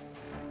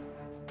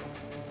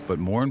 But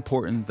more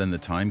important than the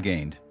time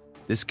gained,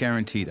 this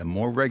guaranteed a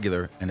more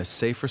regular and a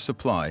safer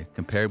supply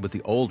compared with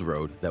the old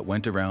road that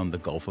went around the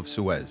Gulf of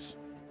Suez.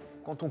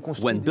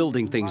 When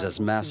building things as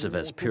massive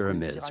as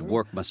pyramids,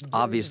 work must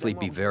obviously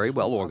be very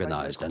well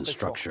organized and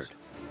structured.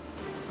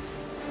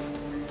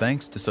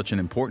 Thanks to such an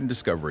important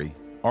discovery,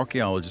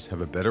 archaeologists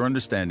have a better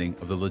understanding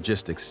of the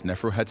logistics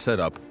Snefru had set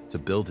up to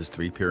build his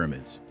 3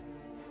 pyramids,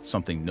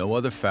 something no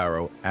other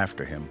pharaoh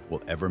after him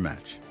will ever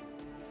match.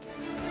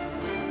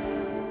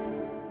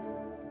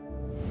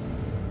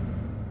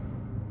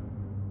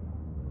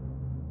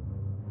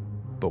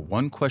 But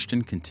one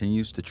question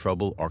continues to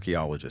trouble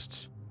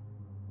archaeologists.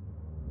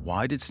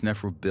 Why did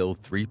Snefru build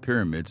 3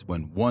 pyramids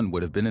when one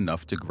would have been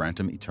enough to grant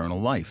him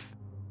eternal life?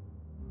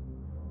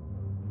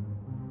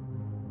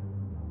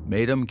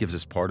 Meidum gives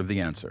us part of the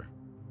answer.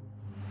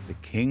 The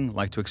king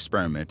liked to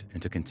experiment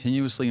and to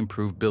continuously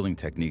improve building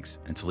techniques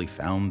until he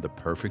found the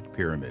perfect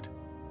pyramid.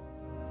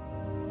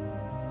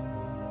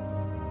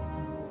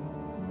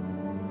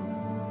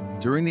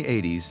 During the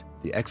 80s,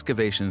 the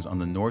excavations on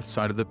the north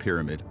side of the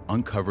pyramid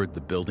uncovered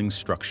the building's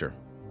structure.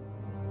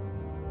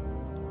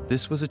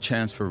 This was a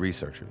chance for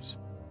researchers,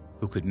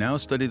 who could now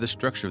study the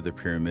structure of the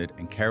pyramid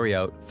and carry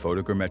out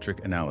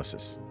photogrammetric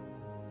analysis.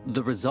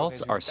 The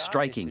results are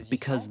striking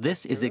because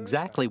this is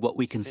exactly what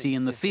we can see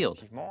in the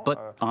field,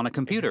 but on a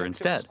computer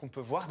instead.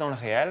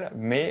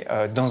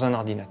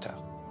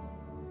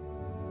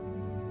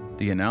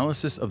 The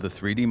analysis of the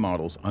 3D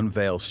models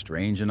unveils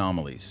strange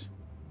anomalies,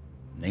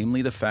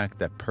 namely the fact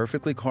that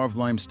perfectly carved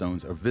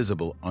limestones are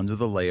visible under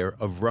the layer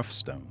of rough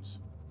stones.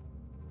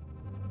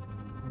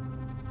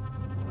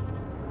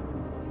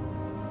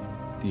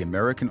 The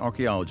American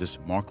archaeologist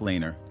Mark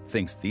Lehner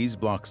thinks these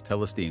blocks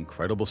tell us the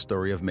incredible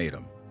story of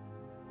Meidum,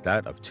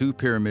 that of 2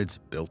 pyramids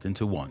built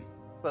into one.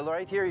 Well,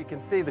 right here you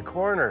can see the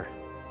corner,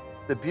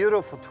 the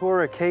beautiful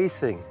Torah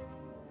casing,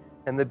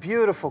 and the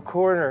beautiful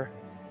corner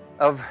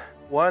of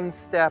one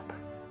step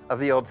of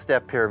the old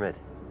step pyramid.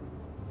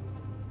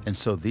 And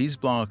so these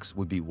blocks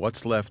would be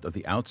what's left of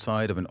the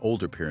outside of an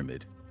older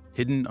pyramid,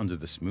 hidden under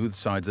the smooth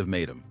sides of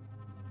Meidum,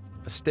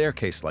 a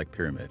staircase-like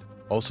pyramid,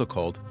 also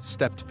called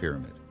stepped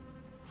pyramid.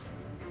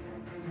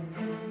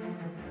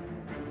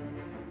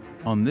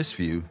 On this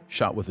view,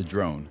 shot with a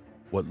drone,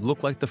 what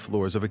looked like the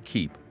floors of a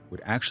keep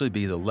would actually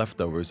be the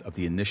leftovers of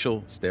the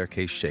initial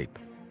staircase shape.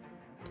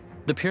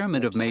 The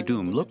pyramid of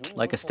Meidum looked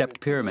like a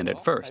stepped pyramid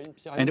at first,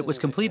 and it was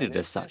completed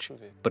as such.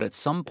 But at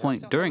some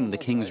point during the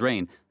king's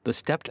reign, the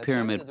stepped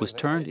pyramid was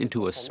turned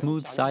into a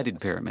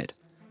smooth-sided pyramid.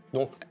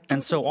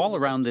 And so all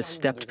around this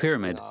stepped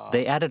pyramid,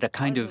 they added a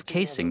kind of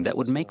casing that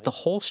would make the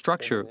whole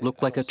structure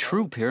look like a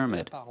true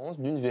pyramid.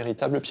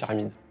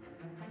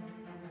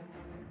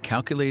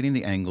 Calculating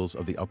the angles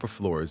of the upper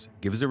floors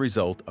gives a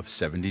result of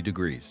 70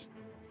 degrees.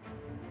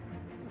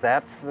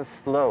 That's the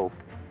slope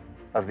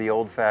of the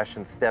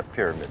old-fashioned step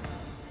pyramid,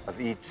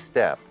 of each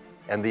step.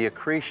 And the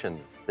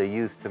accretions they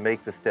use to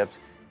make the steps,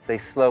 they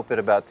slope at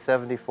about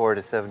 74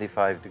 to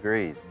 75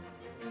 degrees.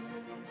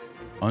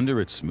 Under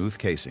its smooth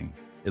casing,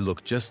 it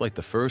looked just like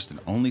the first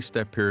and only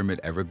step pyramid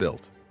ever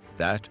built,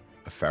 that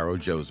of Pharaoh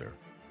Djoser,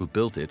 who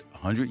built it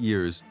 100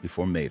 years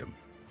before Meidum.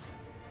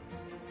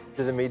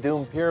 To the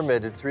Meidum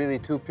pyramid, it's really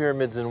 2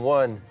 pyramids in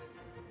one.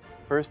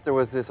 First, there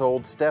was this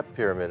old step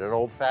pyramid, an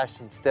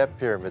old-fashioned step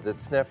pyramid that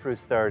Snefru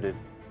started.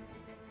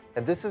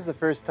 And this is the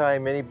first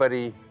time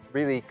anybody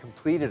really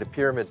completed a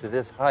pyramid to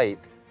this height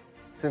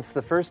since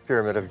the first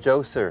pyramid of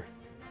Djoser.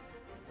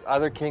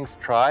 Other kings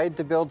tried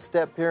to build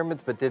step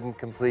pyramids but didn't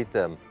complete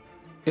them.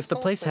 If the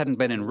place hadn't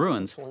been in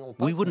ruins,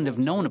 we wouldn't have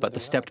known about the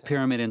stepped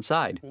pyramid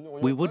inside.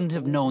 We wouldn't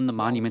have known the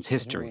monument's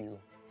history.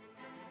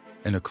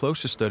 And a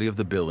closer study of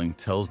the building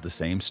tells the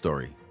same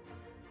story.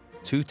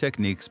 2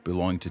 techniques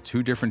belonging to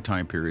 2 different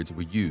time periods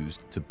were used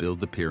to build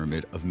the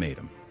pyramid of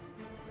Meidum.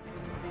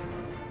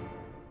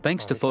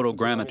 Thanks to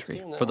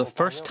photogrammetry, for the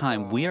first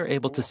time we are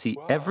able to see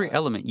every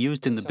element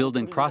used in the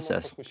building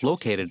process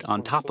located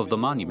on top of the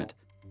monument.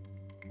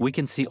 We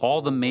can see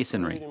all the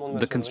masonry,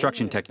 the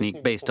construction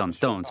technique based on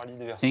stones,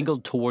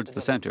 angled towards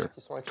the center,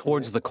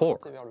 towards the core.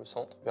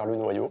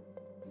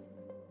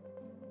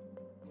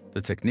 The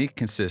technique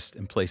consists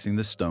in placing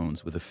the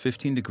stones with a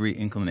 15-degree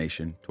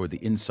inclination toward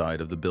the inside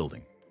of the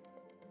building.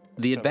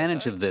 The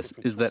advantage of this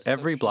is that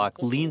every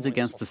block leans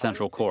against the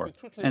central core,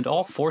 and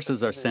all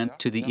forces are sent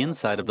to the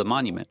inside of the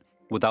monument,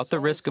 without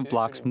the risk of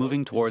blocks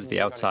moving towards the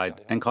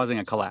outside and causing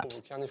a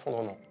collapse.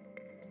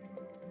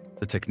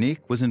 The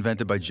technique was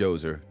invented by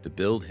Djoser to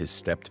build his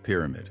stepped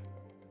pyramid.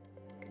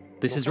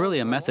 This is really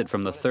a method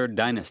from the Third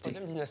Dynasty.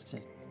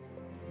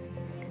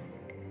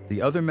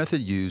 The other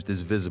method used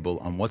is visible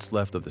on what's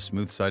left of the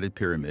smooth-sided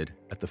pyramid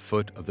at the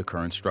foot of the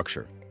current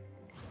structure.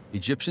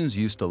 Egyptians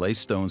used to lay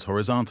stones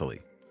horizontally.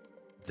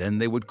 Then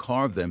they would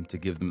carve them to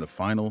give them the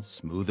final,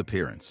 smooth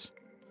appearance.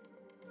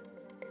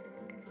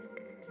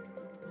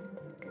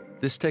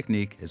 This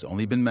technique has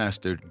only been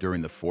mastered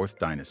during the Fourth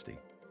Dynasty.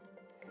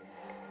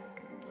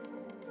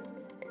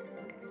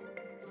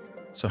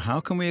 So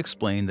how can we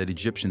explain that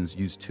Egyptians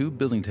used two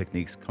building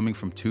techniques coming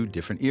from two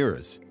different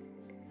eras?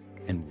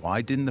 And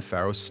why didn't the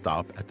pharaohs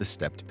stop at the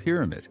stepped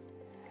pyramid?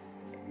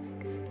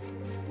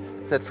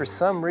 That for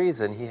some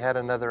reason he had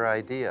another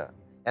idea.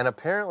 And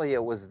apparently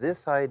it was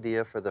this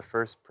idea for the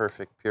first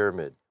perfect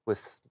pyramid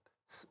with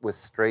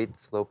straight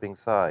sloping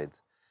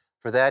sides.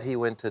 For that he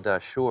went to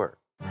Dashur.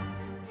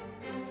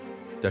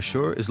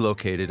 Dashur is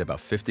located about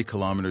 50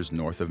 kilometers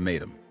north of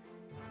Meidum.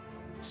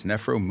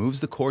 Snefru moves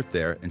the court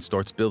there and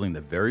starts building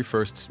the very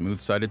first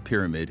smooth-sided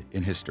pyramid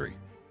in history.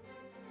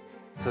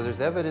 So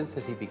there's evidence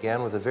that he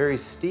began with a very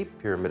steep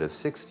pyramid of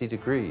 60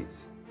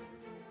 degrees.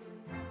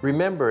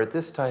 Remember, at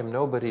this time,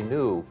 nobody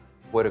knew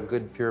what a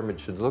good pyramid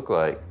should look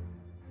like.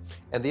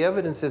 And the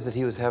evidence is that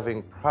he was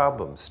having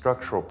problems,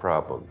 structural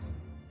problems.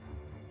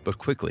 But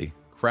quickly,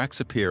 cracks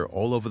appear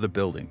all over the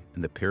building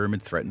and the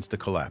pyramid threatens to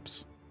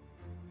collapse.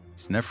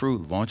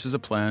 Snefru launches a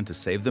plan to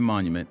save the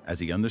monument as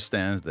he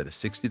understands that a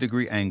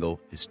 60-degree angle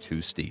is too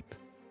steep.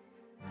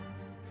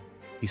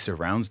 He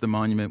surrounds the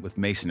monument with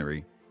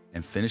masonry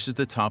and finishes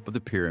the top of the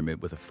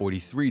pyramid with a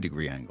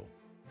 43-degree angle.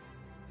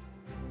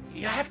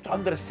 You have to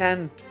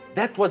understand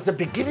that was the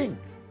beginning.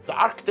 The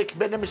architect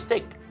made a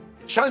mistake,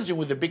 challenging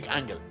with a big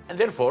angle, and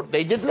therefore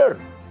they did learn.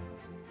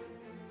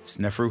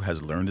 Snefru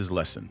has learned his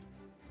lesson.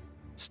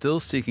 Still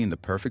seeking the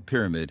perfect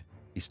pyramid,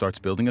 he starts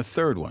building a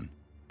third one,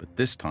 but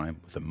this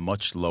time with a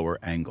much lower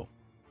angle.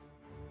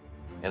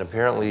 And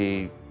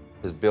apparently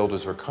his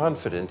builders were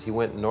confident. He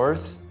went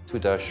north to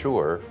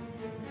Dashur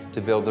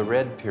to build the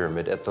red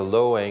pyramid at the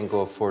low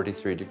angle of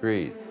 43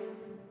 degrees.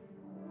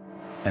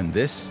 And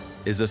this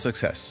is a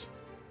success.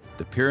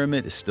 The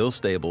pyramid is still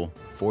stable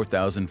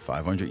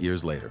 4,500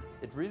 years later.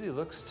 It really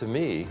looks to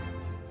me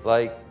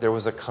like there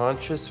was a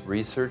conscious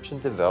research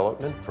and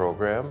development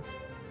program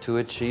to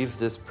achieve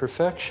this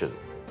perfection.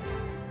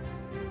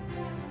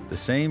 The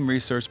same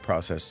research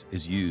process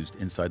is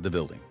used inside the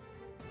building.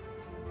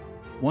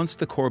 Once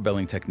the core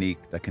belling technique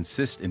that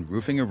consists in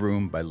roofing a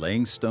room by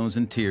laying stones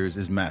and tiers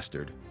is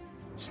mastered,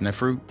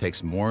 Snefru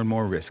takes more and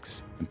more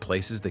risks and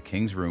places the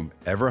king's room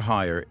ever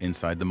higher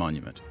inside the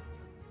monument.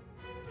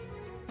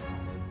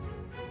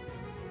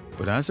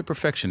 But as a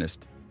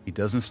perfectionist, he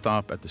doesn't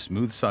stop at the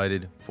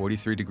smooth-sided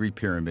 43-degree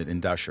pyramid in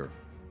Dashur.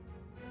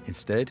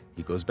 Instead,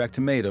 he goes back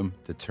to Meidum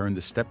to turn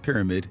the step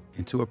pyramid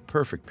into a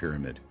perfect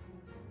pyramid.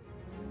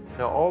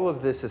 Now, all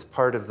of this is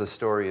part of the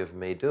story of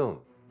Meidum,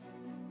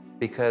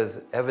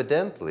 because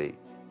evidently,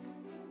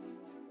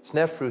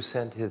 Snefru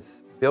sent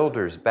his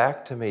builders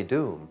back to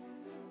Meidum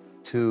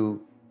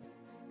to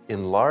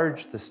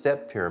enlarge the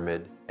step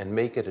pyramid and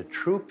make it a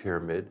true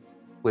pyramid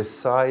with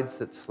sides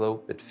that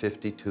slope at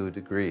 52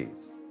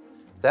 degrees.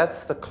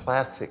 That's the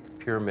classic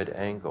pyramid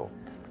angle.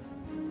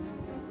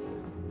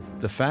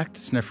 The fact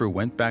Snefru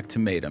went back to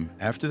Meidum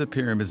after the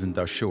pyramids in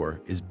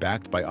Dashur is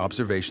backed by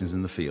observations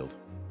in the field.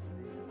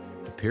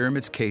 The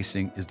pyramid's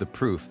casing is the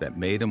proof that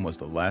Meidum was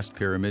the last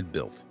pyramid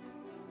built.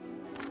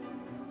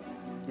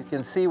 You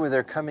can see where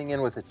they're coming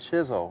in with a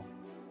chisel,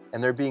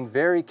 and they're being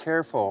very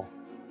careful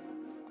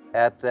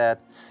at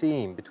that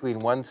seam between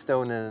one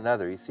stone and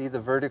another. You see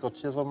the vertical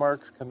chisel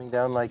marks coming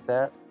down like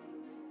that?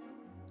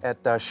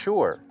 At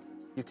Dashur,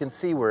 you can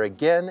see where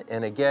again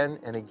and again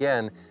and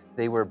again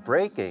they were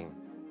breaking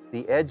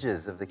the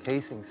edges of the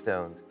casing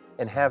stones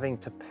and having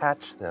to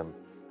patch them.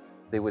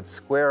 They would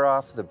square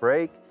off the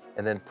break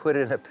and then put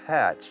in a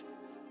patch.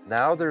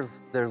 Now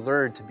they're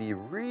learned to be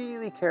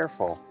really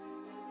careful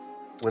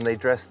when they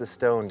dress the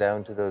stone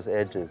down to those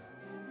edges.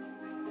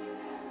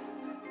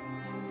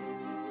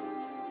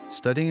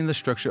 Studying the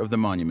structure of the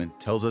monument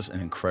tells us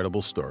an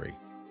incredible story.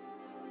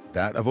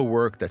 That of a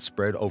work that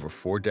spread over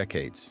 4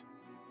 decades,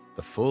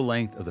 the full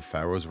length of the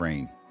pharaoh's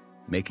reign,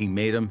 making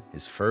Meidum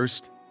his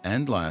first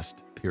and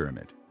last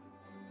pyramid.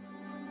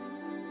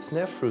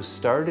 Snefru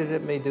started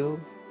at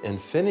Meidum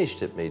and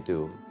finished at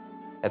Meidum.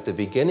 At the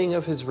beginning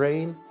of his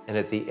reign and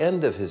at the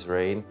end of his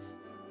reign,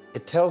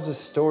 it tells a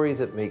story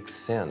that makes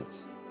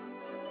sense.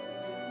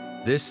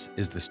 This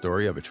is the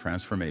story of a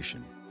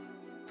transformation,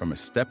 from a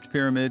stepped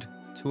pyramid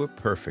to a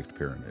perfect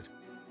pyramid.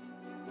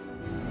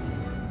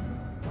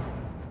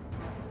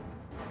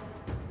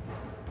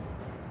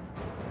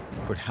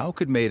 But how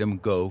could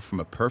Meidum go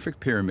from a perfect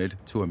pyramid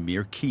to a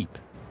mere keep?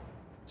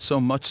 So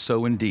much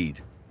so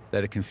indeed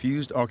that it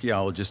confused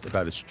archaeologists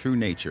about its true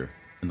nature,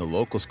 and the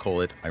locals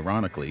call it,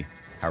 ironically,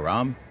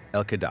 Haram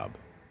el-Kedab,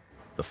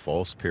 the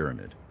false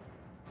pyramid.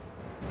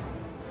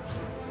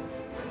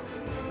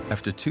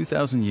 After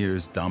 2,000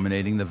 years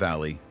dominating the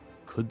valley,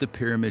 could the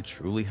pyramid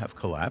truly have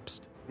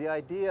collapsed? The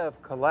idea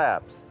of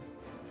collapse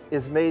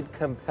is made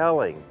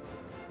compelling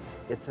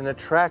It's an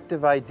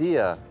attractive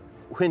idea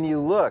when you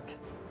look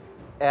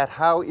at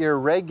how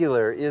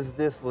irregular is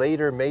this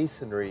later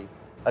masonry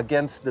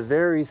against the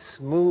very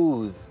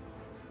smooth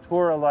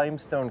Tora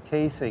limestone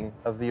casing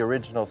of the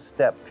original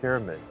step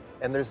pyramid.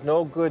 And there's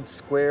no good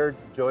square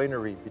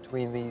joinery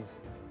between these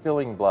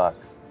filling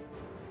blocks.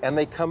 And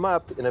they come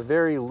up in a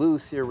very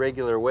loose,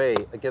 irregular way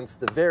against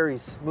the very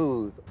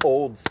smooth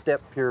old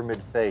step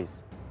pyramid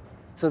face.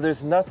 So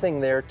there's nothing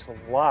there to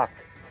lock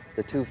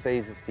the two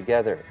phases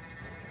together.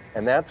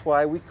 And that's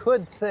why we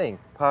could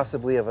think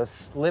possibly of a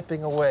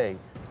slipping away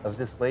of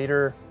this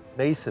later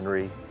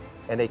masonry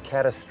and a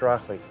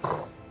catastrophic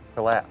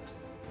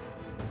collapse.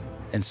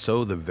 And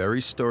so the very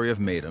story of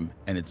Meidum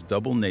and its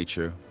double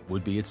nature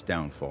would be its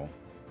downfall.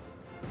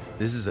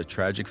 This is a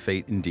tragic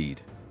fate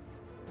indeed.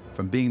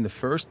 From being the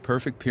first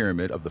perfect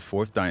pyramid of the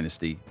 4th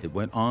dynasty, it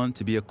went on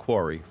to be a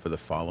quarry for the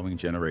following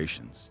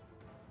generations.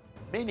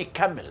 Many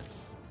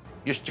camels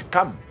used to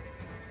come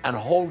and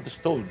hold the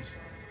stones,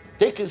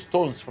 taking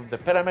stones from the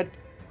pyramid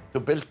to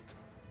build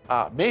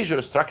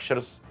major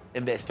structures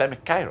in the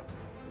Islamic Cairo.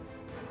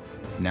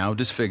 Now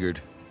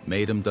disfigured,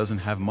 Meidum doesn't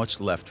have much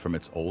left from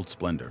its old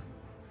splendor.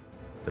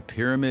 The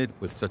pyramid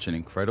with such an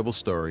incredible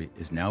story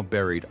is now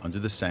buried under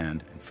the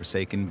sand and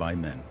forsaken by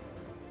men.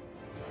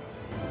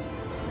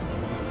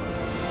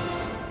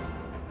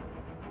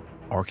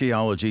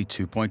 Archaeology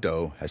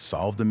 2.0 has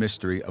solved the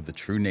mystery of the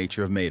true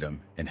nature of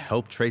Meidum and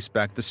helped trace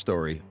back the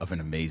story of an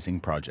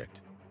amazing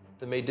project.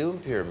 The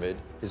Meidum pyramid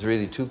is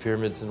really two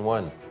pyramids in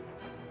one.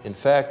 In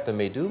fact, the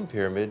Meidum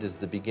pyramid is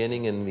the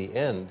beginning and the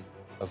end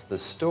of the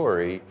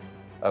story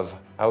of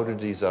how to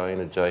design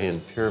a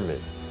giant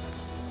pyramid.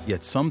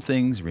 Yet some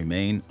things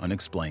remain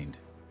unexplained.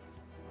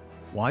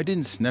 Why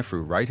didn't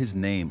Snefru write his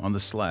name on the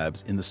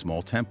slabs in the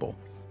small temple?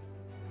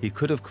 He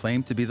could have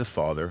claimed to be the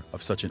father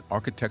of such an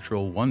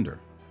architectural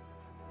wonder.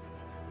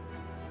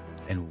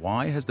 And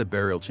why has the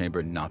burial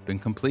chamber not been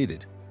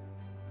completed?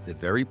 The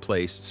very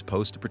place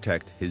supposed to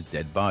protect his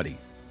dead body.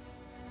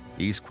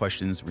 These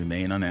questions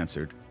remain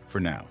unanswered for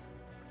now.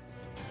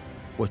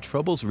 What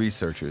troubles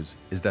researchers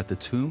is that the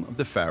tomb of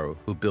the pharaoh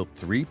who built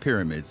 3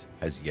 pyramids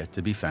has yet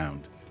to be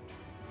found.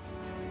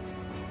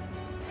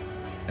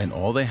 And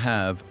all they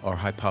have are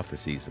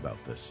hypotheses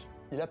about this.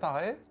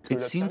 It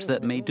seems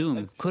that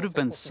Meidum could have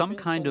been some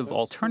kind of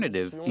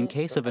alternative in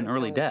case of an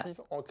early death.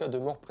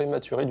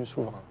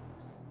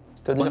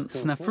 When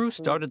Snefru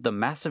started the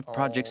massive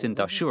projects in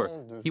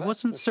Dashur, he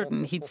wasn't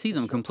certain he'd see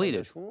them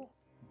completed.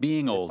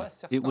 Being old,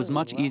 it was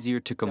much easier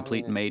to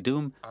complete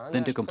Meidum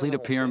than to complete a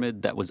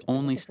pyramid that was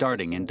only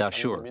starting in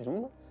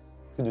Dashur.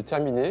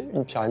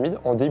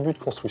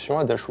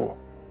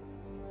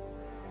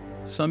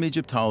 Some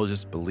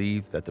Egyptologists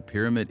believe that the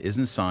pyramid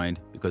isn't signed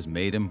because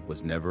Meidum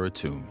was never a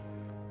tomb.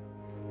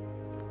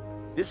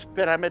 This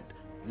pyramid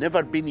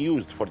never been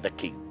used for the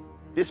king.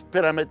 This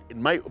pyramid,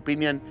 in my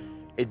opinion,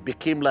 it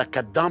became like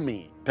a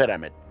dummy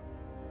pyramid.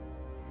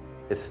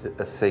 It's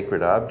a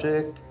sacred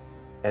object,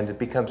 and it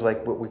becomes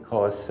like what we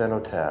call a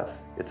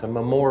cenotaph. It's a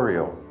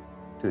memorial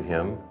to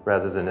him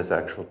rather than his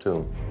actual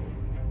tomb.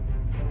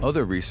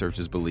 Other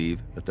researchers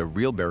believe that the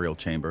real burial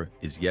chamber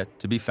is yet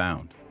to be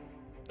found.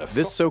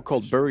 This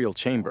so-called burial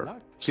chamber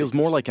feels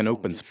more like an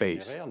open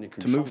space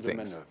to move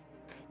things.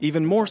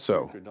 Even more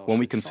so when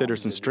we consider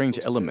some strange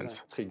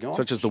elements,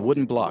 such as the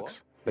wooden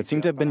blocks that seem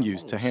to have been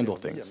used to handle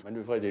things.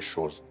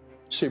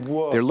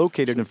 They're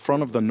located in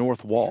front of the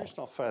north wall,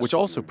 which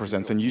also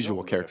presents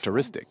unusual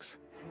characteristics.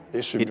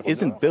 It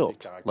isn't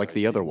built like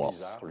the other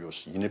walls.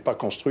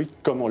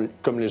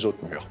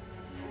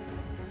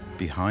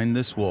 Behind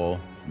this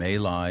wall may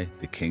lie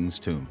the king's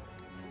tomb.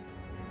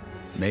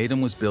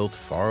 Meidum was built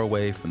far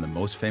away from the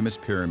most famous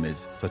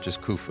pyramids such as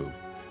Khufu,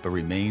 but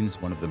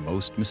remains one of the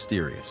most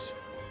mysterious.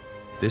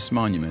 This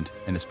monument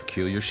and its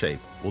peculiar shape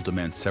will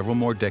demand several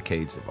more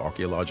decades of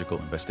archaeological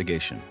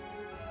investigation.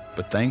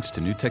 But thanks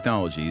to new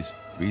technologies,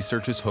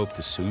 researchers hope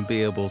to soon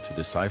be able to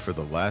decipher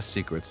the last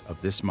secrets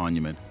of this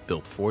monument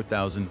built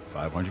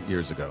 4,500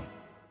 years ago.